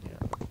yeah.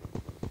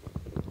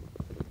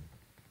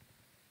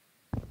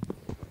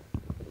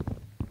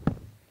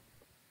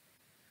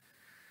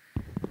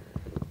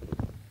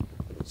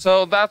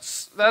 So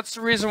that's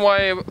the reason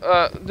why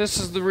this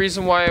is the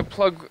reason why I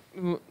plug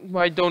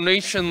my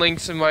donation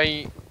links in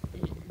my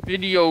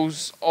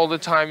videos all the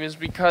time, is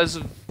because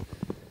of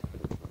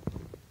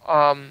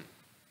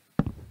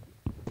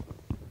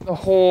the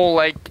whole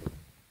like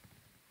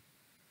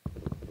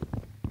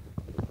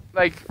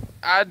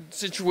ad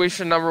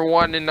situation, number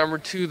one, and number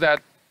two,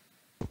 that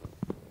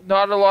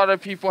not a lot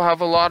of people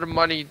have a lot of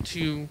money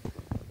to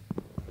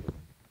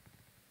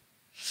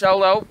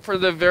shell out for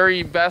the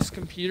very best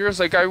computers.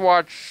 Like I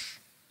watch,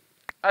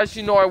 as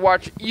you know, I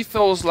watch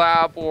Ethos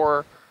Lab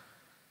or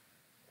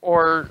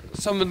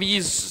some of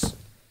these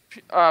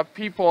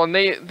people, and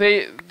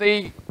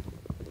they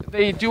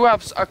do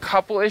have a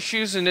couple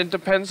issues, and it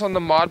depends on the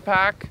mod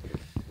pack,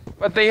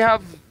 but they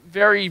have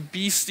very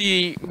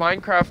beastly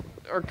Minecraft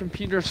or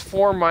computers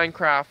for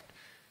Minecraft,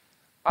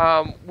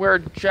 where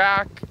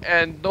Jack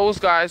and those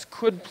guys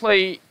could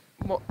play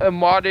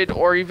modded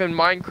or even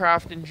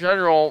Minecraft in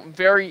general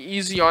very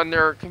easy on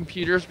their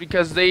computers,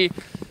 because they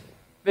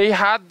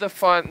had the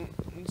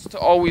funds to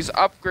always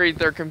upgrade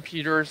their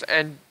computers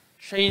and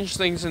change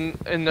things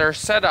in their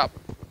setup.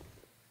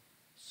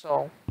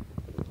 So,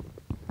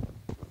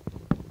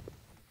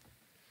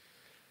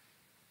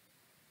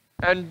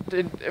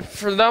 and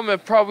for them,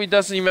 it probably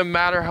doesn't even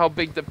matter how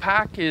big the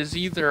pack is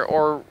either,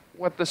 or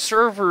what the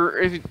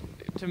server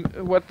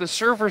what the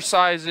server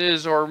size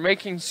is, or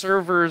making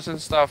servers and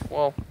stuff.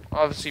 Well,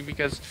 obviously,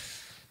 because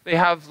they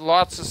have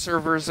lots of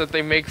servers that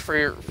they make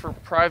for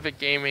private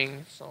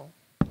gaming. So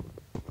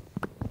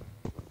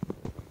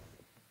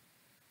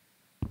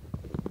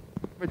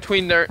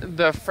between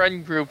the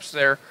friend groups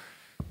there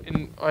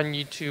on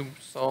YouTube.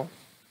 So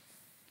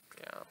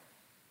yeah.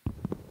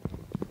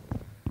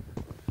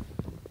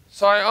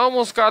 So I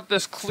almost got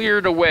this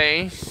cleared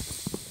away.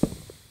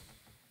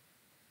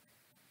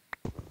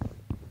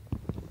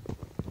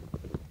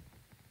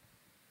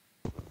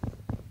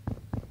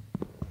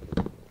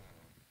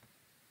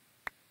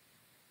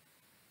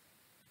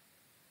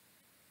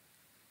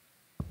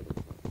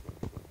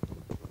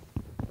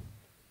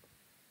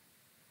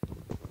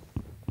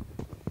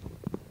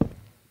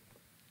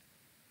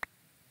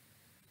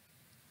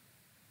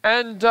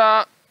 And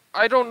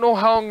I don't know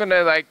how I'm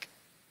gonna like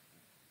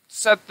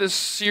set this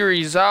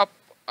series up.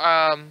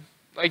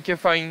 Like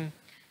if I'm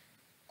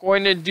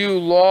going to do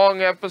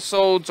long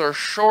episodes or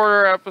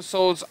shorter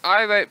episodes.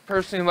 I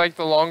personally like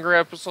the longer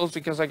episodes,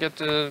 because I get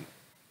to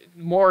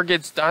more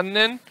gets done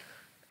then.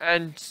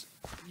 And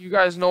you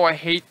guys know I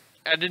hate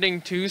editing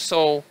too,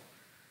 so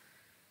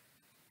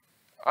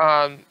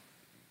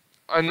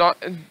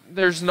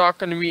there's not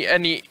going to be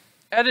any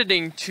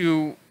editing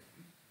to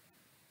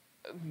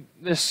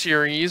this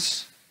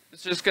series.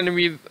 It's just going to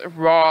be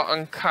raw,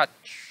 uncut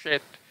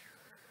shit.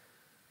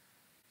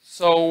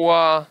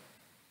 So,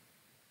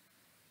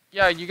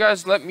 yeah, you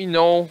guys let me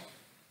know.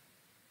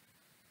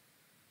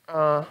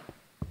 If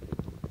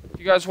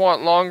you guys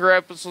want longer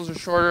episodes or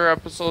shorter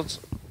episodes.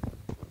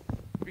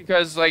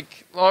 Because,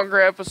 like, longer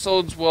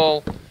episodes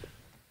will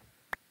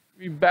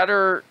be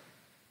better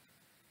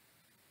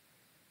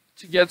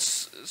to get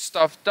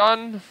stuff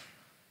done.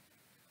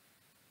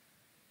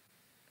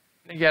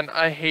 Again,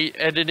 I hate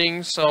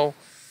editing, so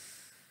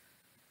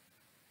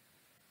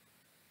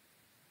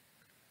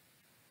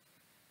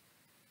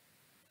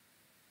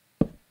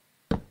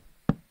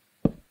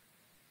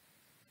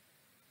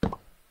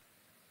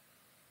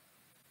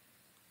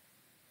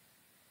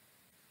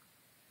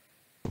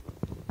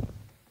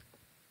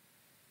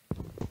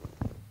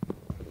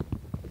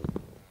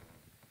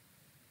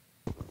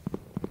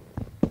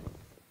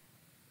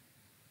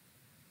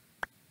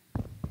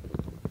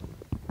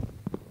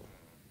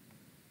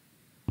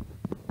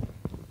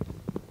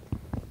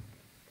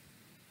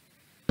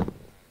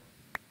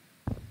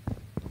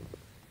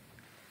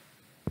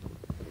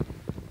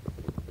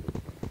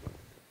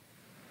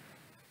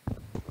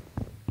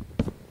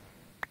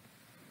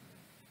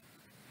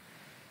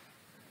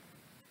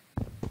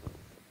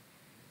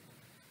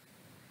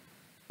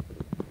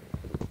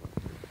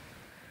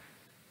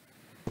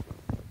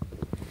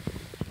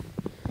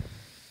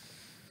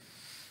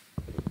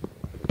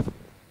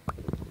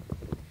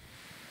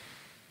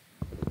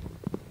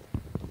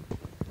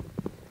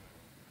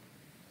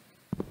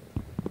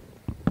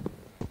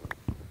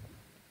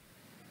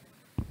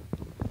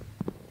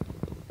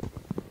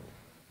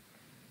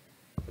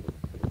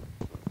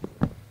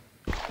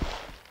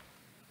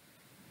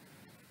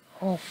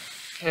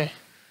okay.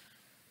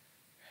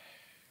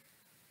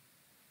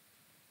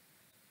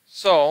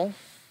 So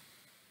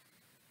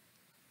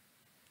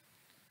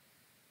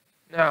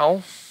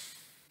now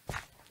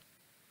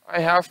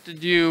I have to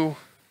do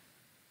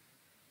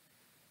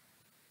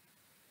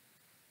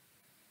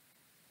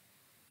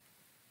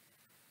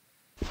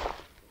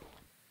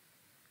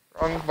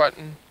wrong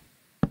button.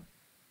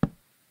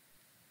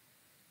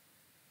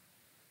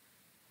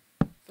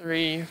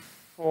 3,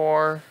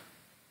 4,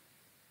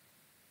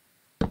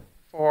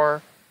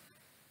 4,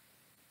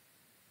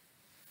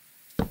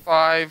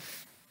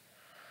 5.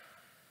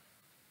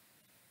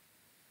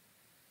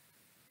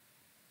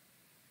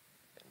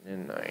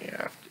 And then I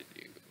have to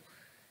do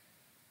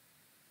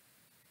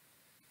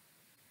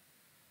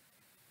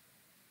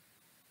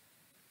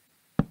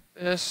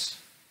this.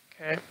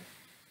 Okay.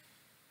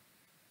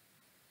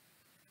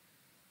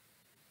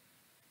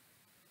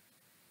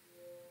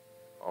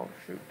 Oh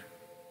shoot.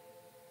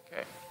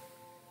 Okay.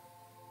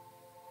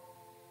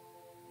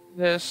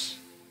 This.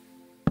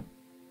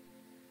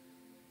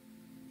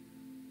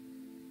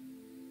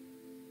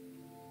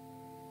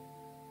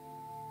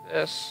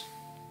 This.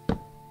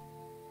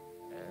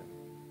 And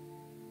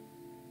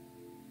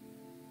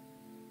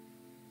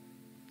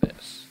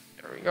this.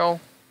 There we go.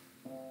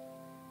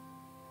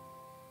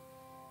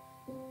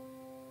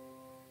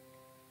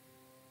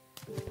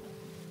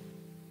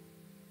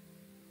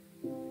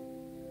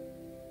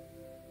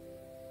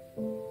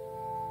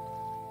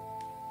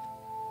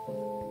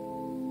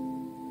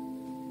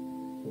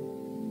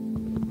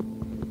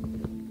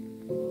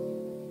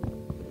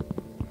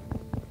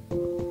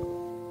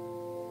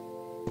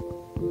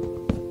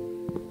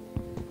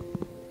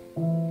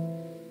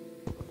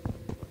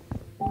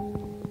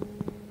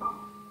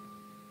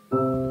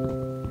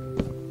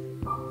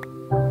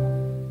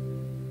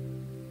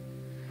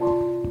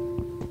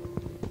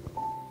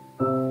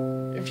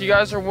 If you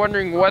guys are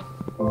wondering what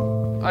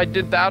I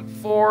did that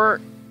for,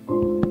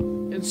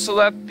 it's so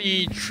that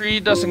the tree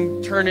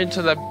doesn't turn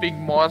into that big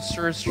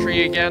monstrous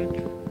tree again.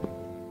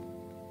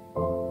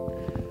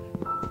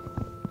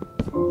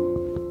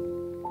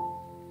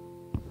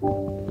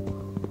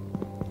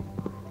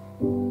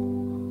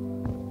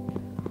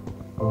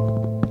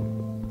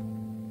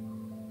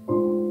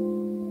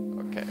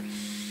 Okay.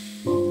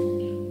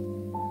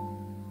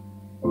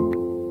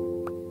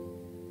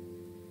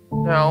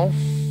 Now,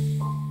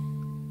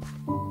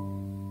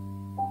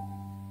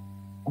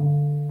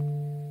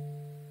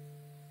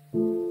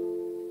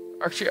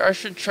 actually, I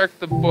should check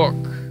the book.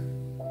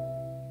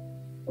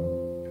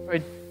 If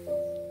I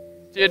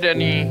did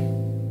any...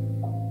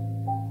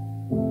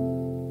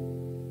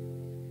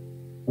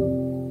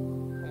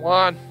 Come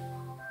on.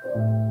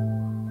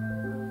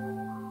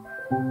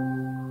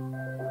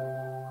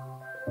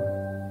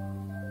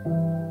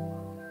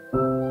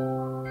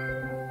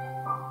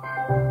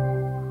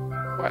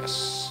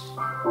 Quests.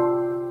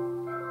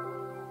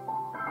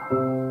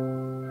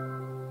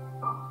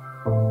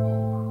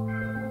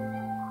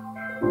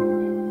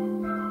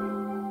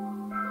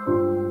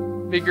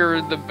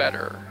 Bigger the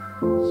better.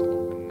 Let's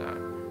open that.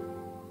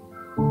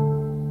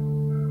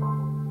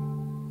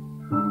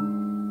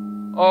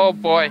 Oh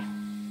boy.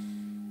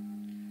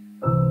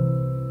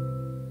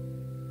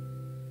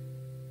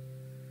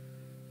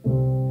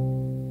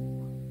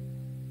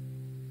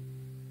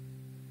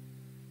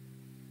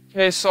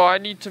 Okay, so I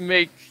need to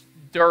make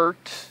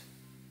dirt.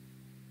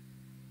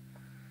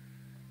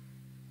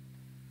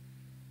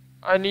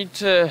 I need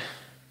to...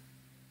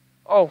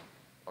 Oh,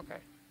 okay.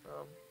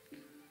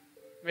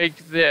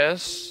 Make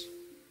this.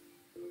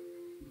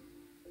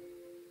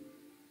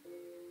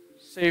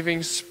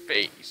 Saving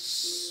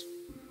space.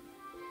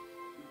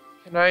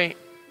 Can I...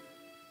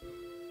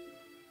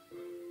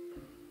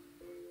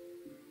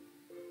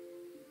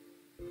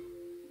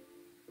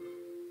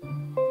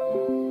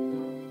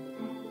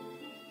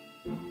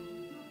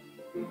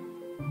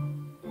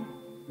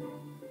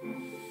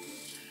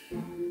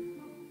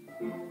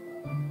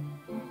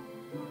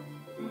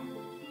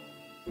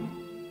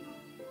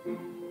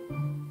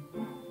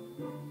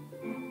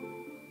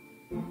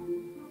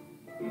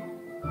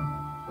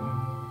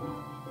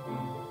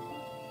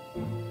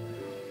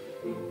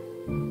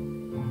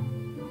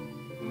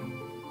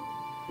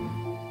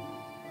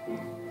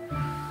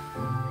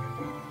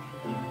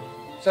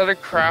 Is that a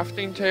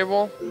crafting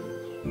table?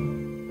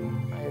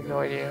 I have no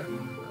idea.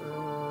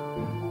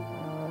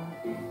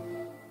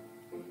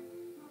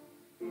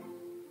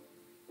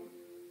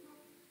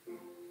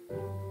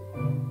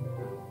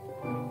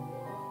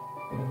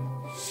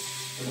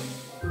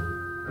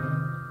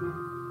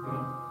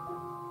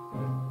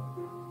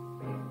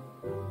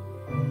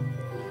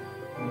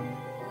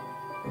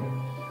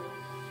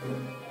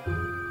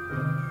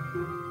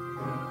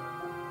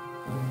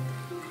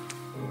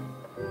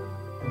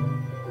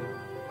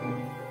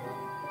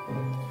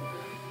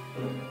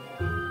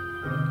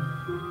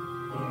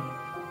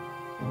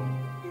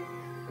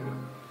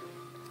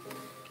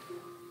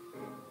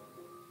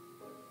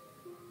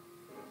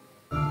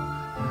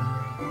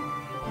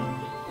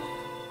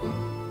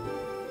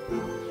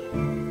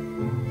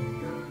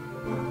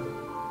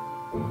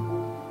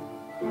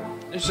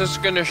 It's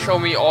just gonna show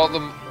me all the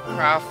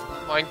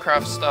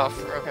Minecraft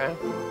stuff, okay?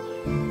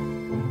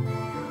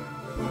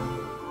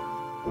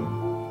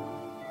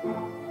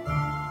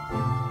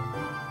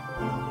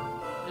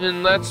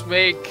 And let's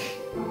make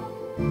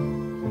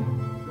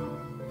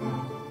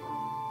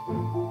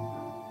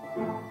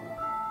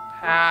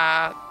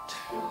Pat.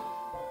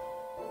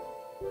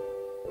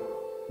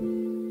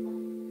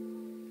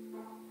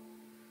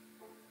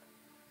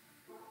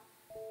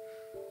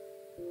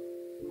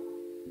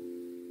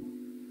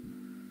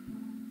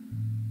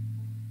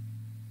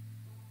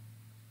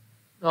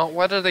 No,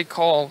 what are they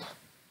called?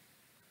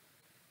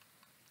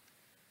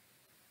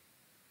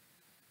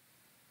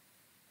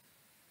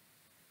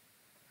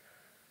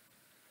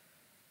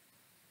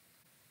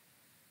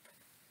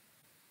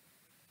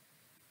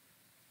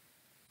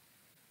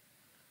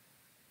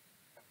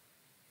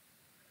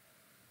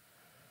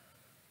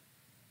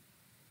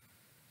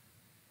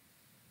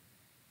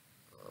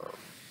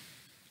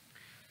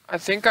 I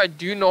think I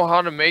do know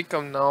how to make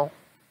them though.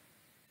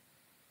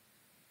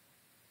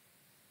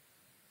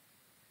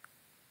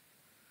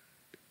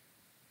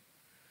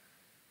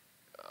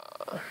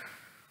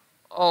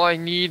 All I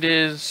need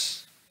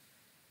is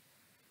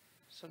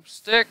some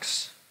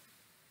sticks.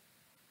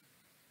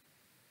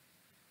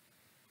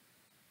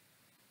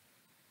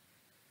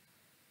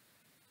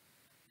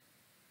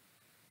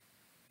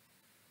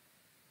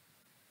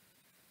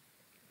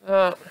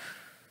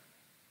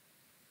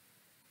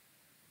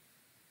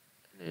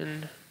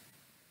 And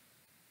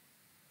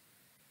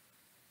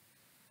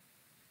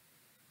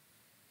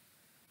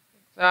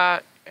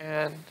that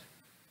and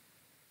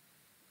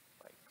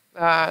like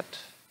that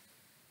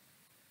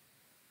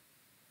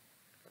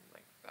and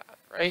like that,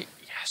 right?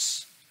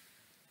 Yes.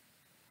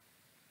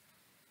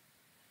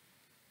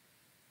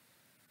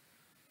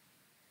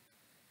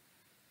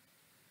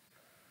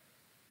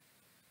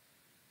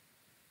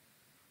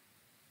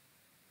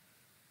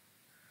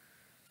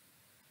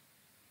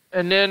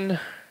 And then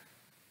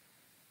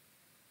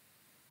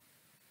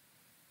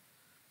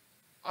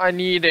I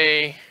need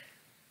a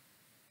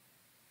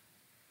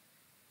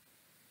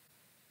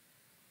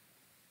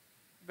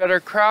better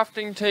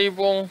crafting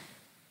table.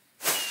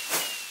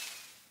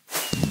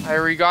 I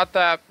already got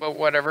that, but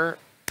whatever.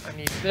 I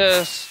need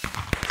this.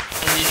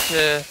 I need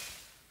to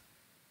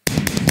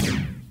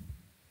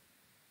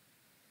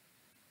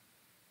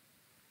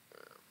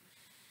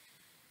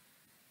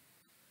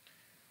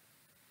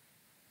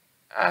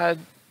add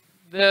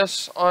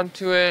this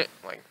onto it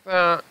like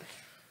that.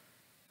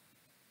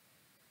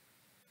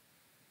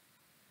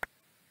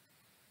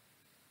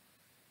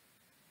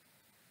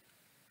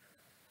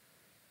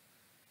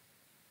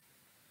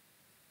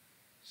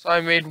 So I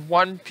made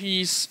one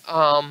piece.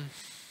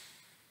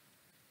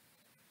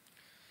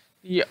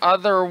 The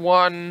other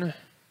one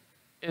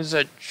is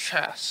a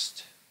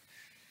chest.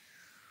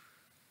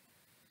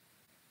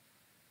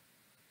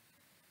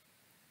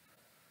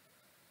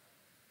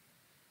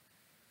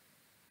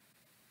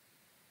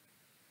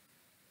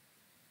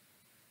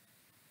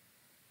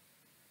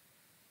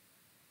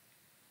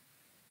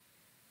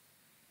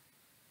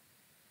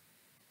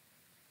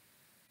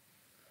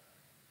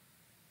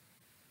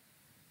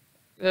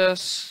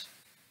 This.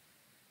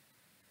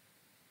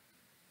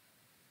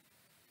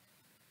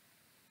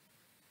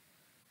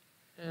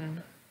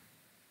 And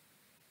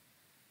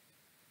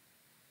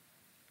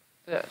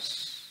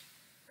this,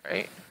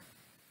 right?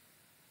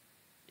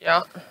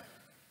 Yeah.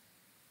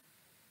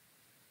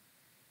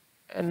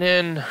 And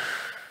then,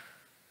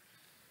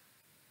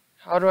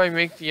 how do I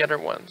make the other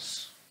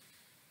ones?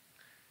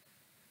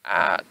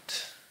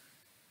 At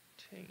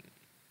ting.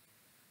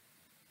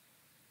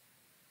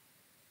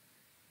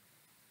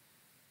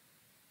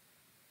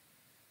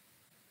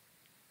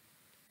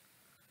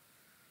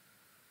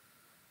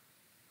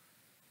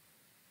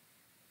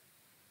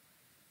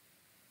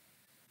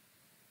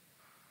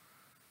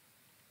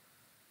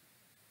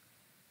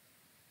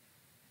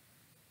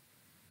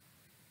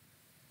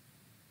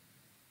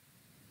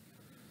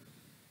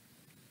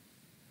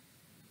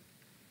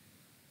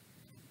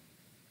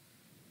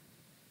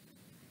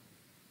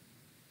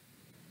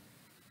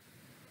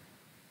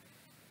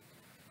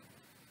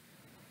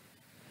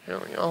 Here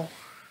we go.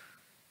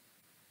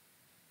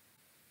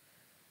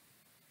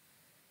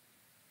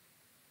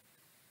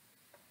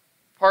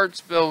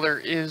 Parts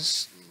builder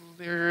is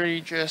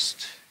literally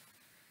just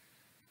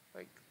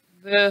like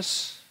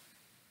this.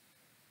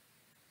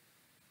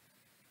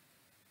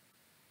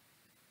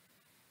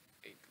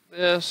 Like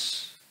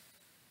this.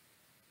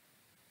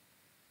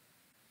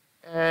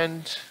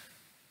 And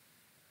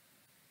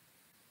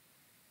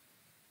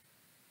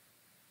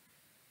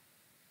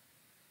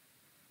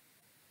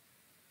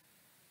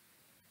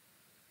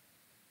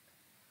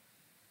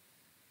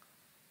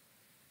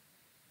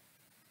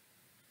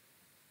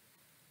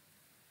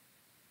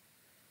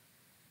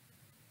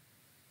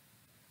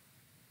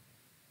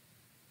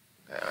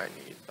I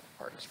need the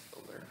parts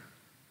builder.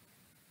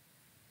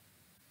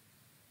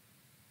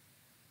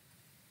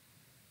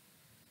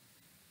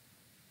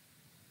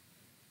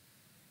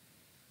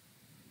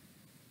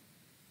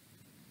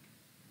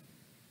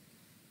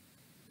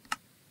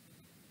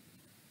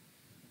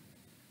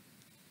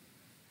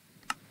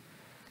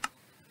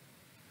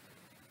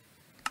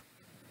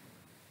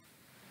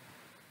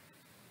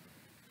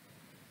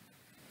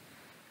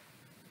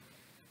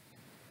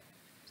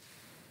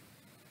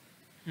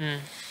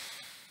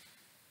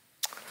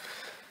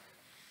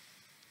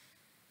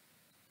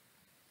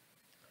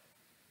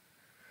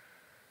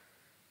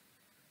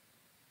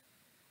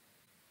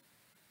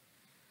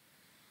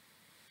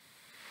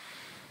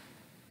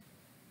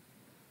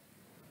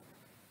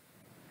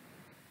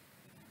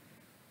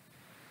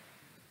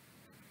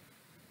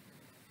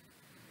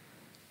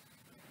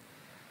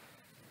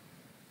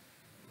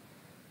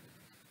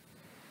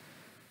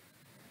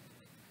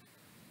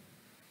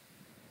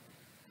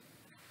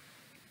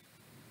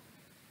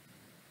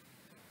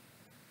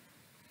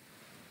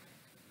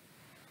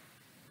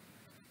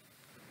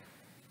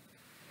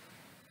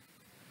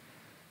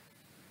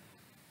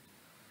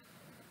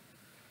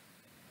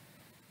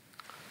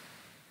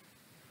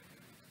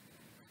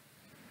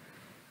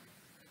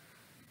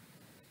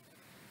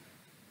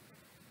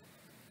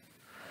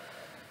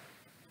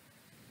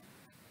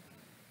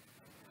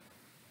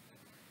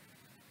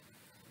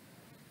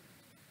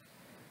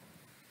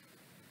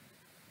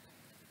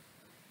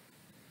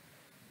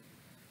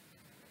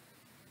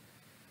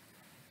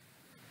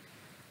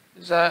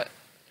 Is that...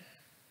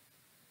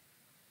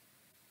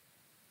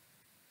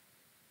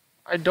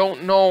 I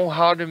don't know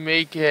how to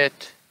make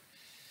it.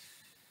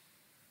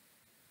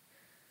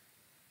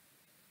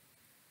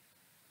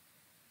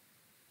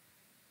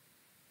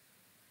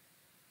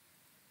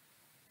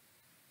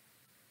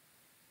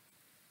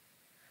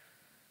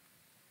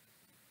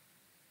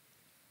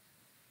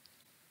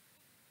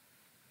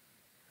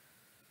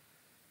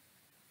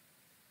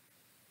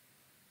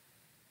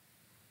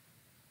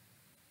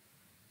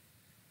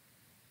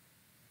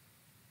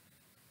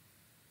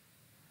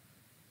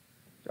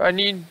 Do I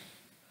need...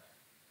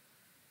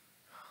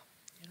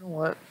 You know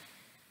what?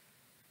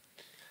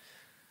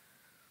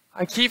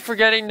 I keep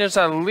forgetting there's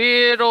a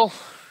little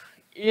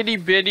itty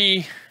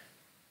bitty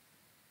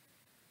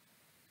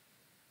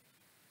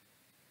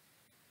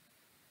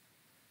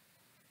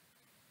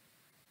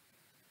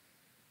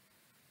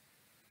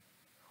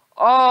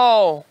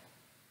oh,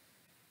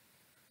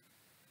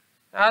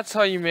 that's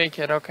how you make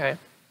it. Okay.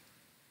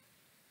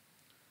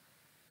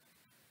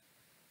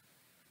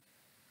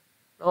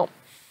 Nope.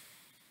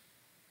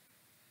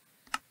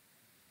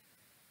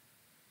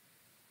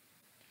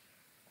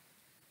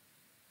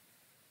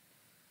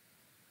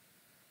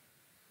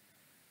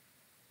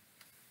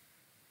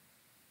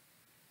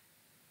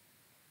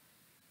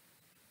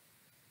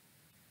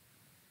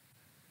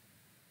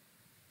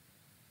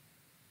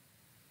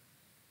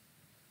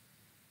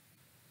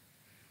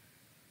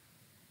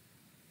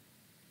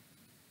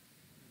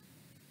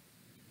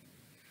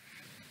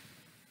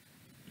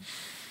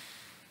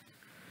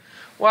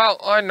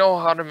 Well, I know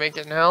how to make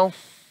it now.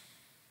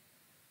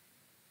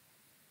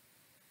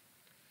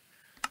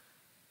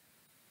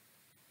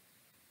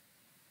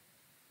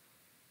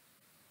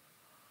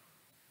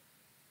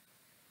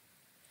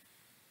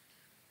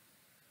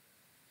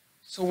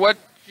 So what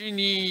do you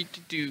need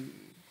to do?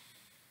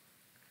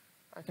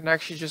 I can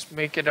actually just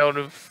make it out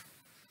of,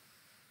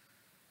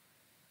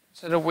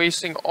 instead of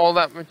wasting all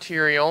that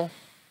material.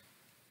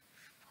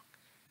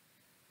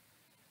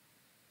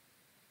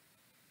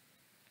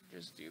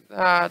 Just do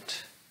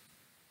that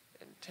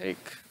and take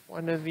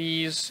one of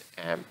these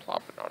and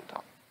plop it on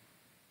top.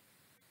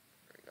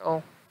 There we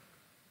go.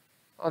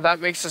 Oh, that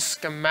makes a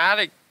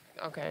schematic.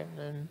 Okay,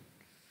 then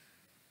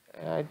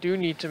I do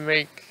need to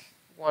make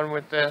one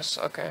with this.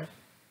 Okay.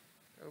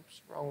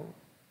 Oops, wrong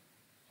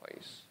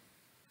place.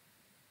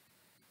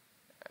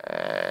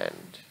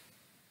 And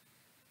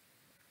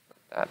put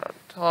that on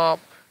top.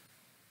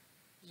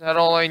 Is that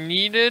all I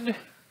needed?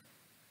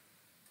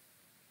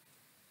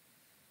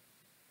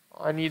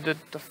 Oh, I needed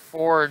the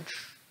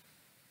forge,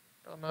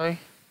 don't I?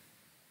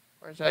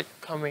 Where's that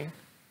coming?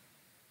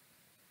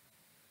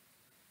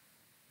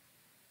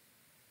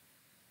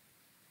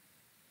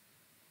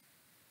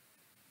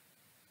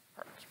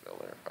 Parts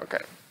builder. Okay.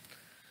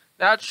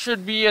 That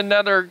should be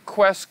another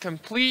quest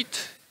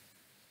complete.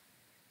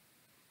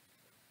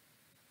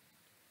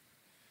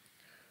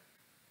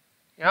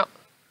 Yeah.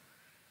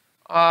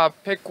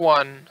 Pick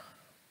one.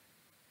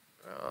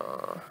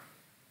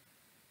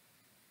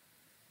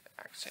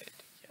 Axe head.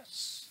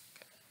 Yes.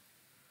 Okay.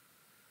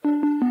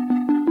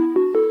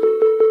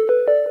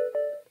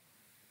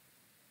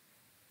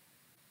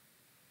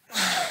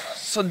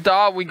 So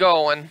down we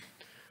go, and I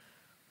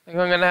think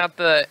I'm gonna have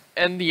to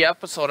end the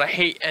episode. I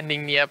hate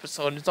ending the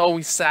episode. It's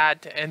always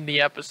sad to end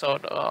the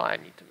episode. Oh, I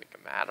need to make a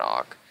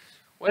Maddock.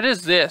 What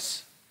is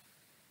this?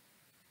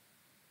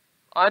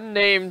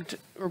 Unnamed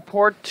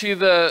report to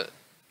the...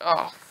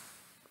 Oh.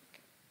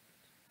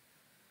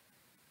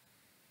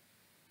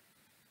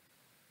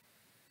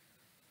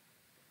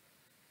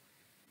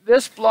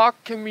 This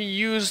block can be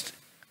used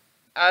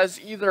as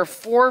either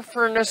 4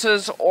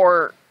 furnaces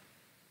or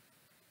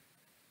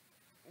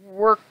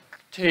work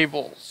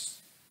tables,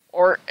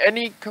 or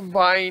any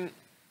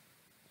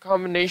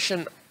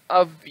combination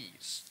of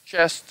these.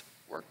 Just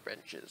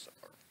workbenches.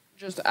 Or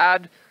just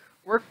add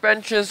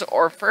workbenches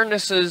or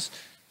furnaces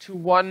to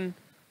one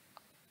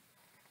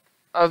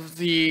of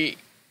the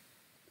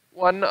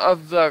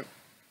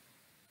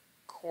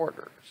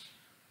quarters.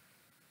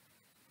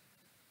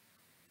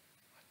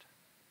 What?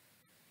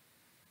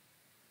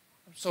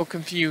 I'm so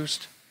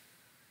confused.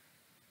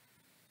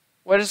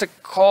 What is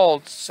it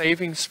called?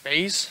 Saving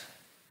space?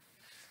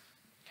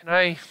 Can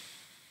I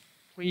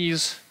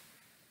please?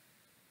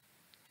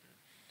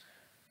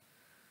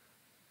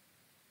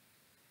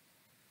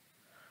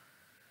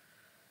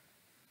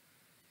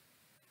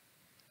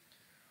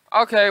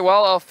 Okay,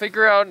 well, I'll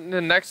figure out in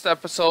the next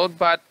episode,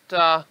 but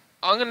I'm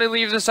going to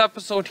leave this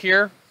episode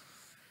here.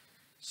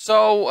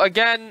 So,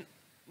 again,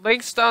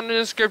 links down in the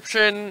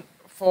description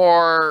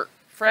for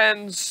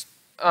friends,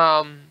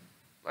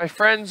 my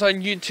friends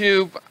on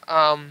YouTube,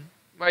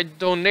 my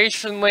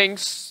donation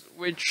links,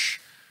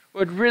 which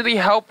would really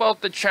help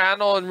out the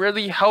channel and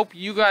really help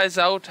you guys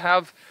out to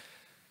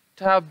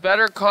have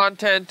better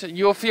content.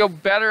 You'll feel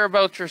better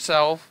about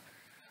yourself.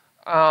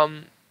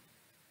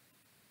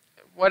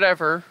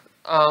 Whatever.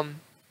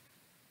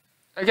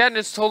 Again,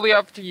 it's totally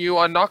up to you.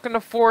 I'm not going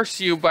to force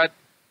you, but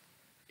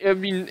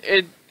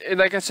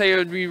like I say, it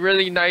would be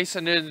really nice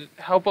and it'd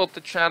help out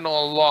the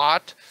channel a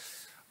lot.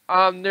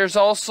 There's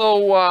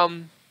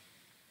also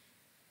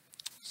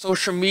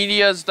social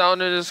medias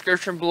down in the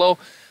description below.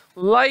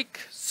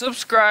 Like,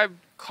 subscribe,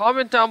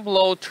 comment down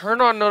below,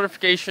 turn on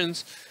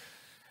notifications,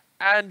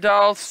 and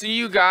I'll see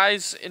you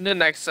guys in the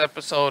next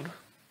episode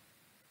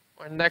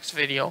or next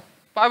video.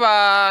 Bye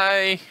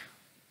bye.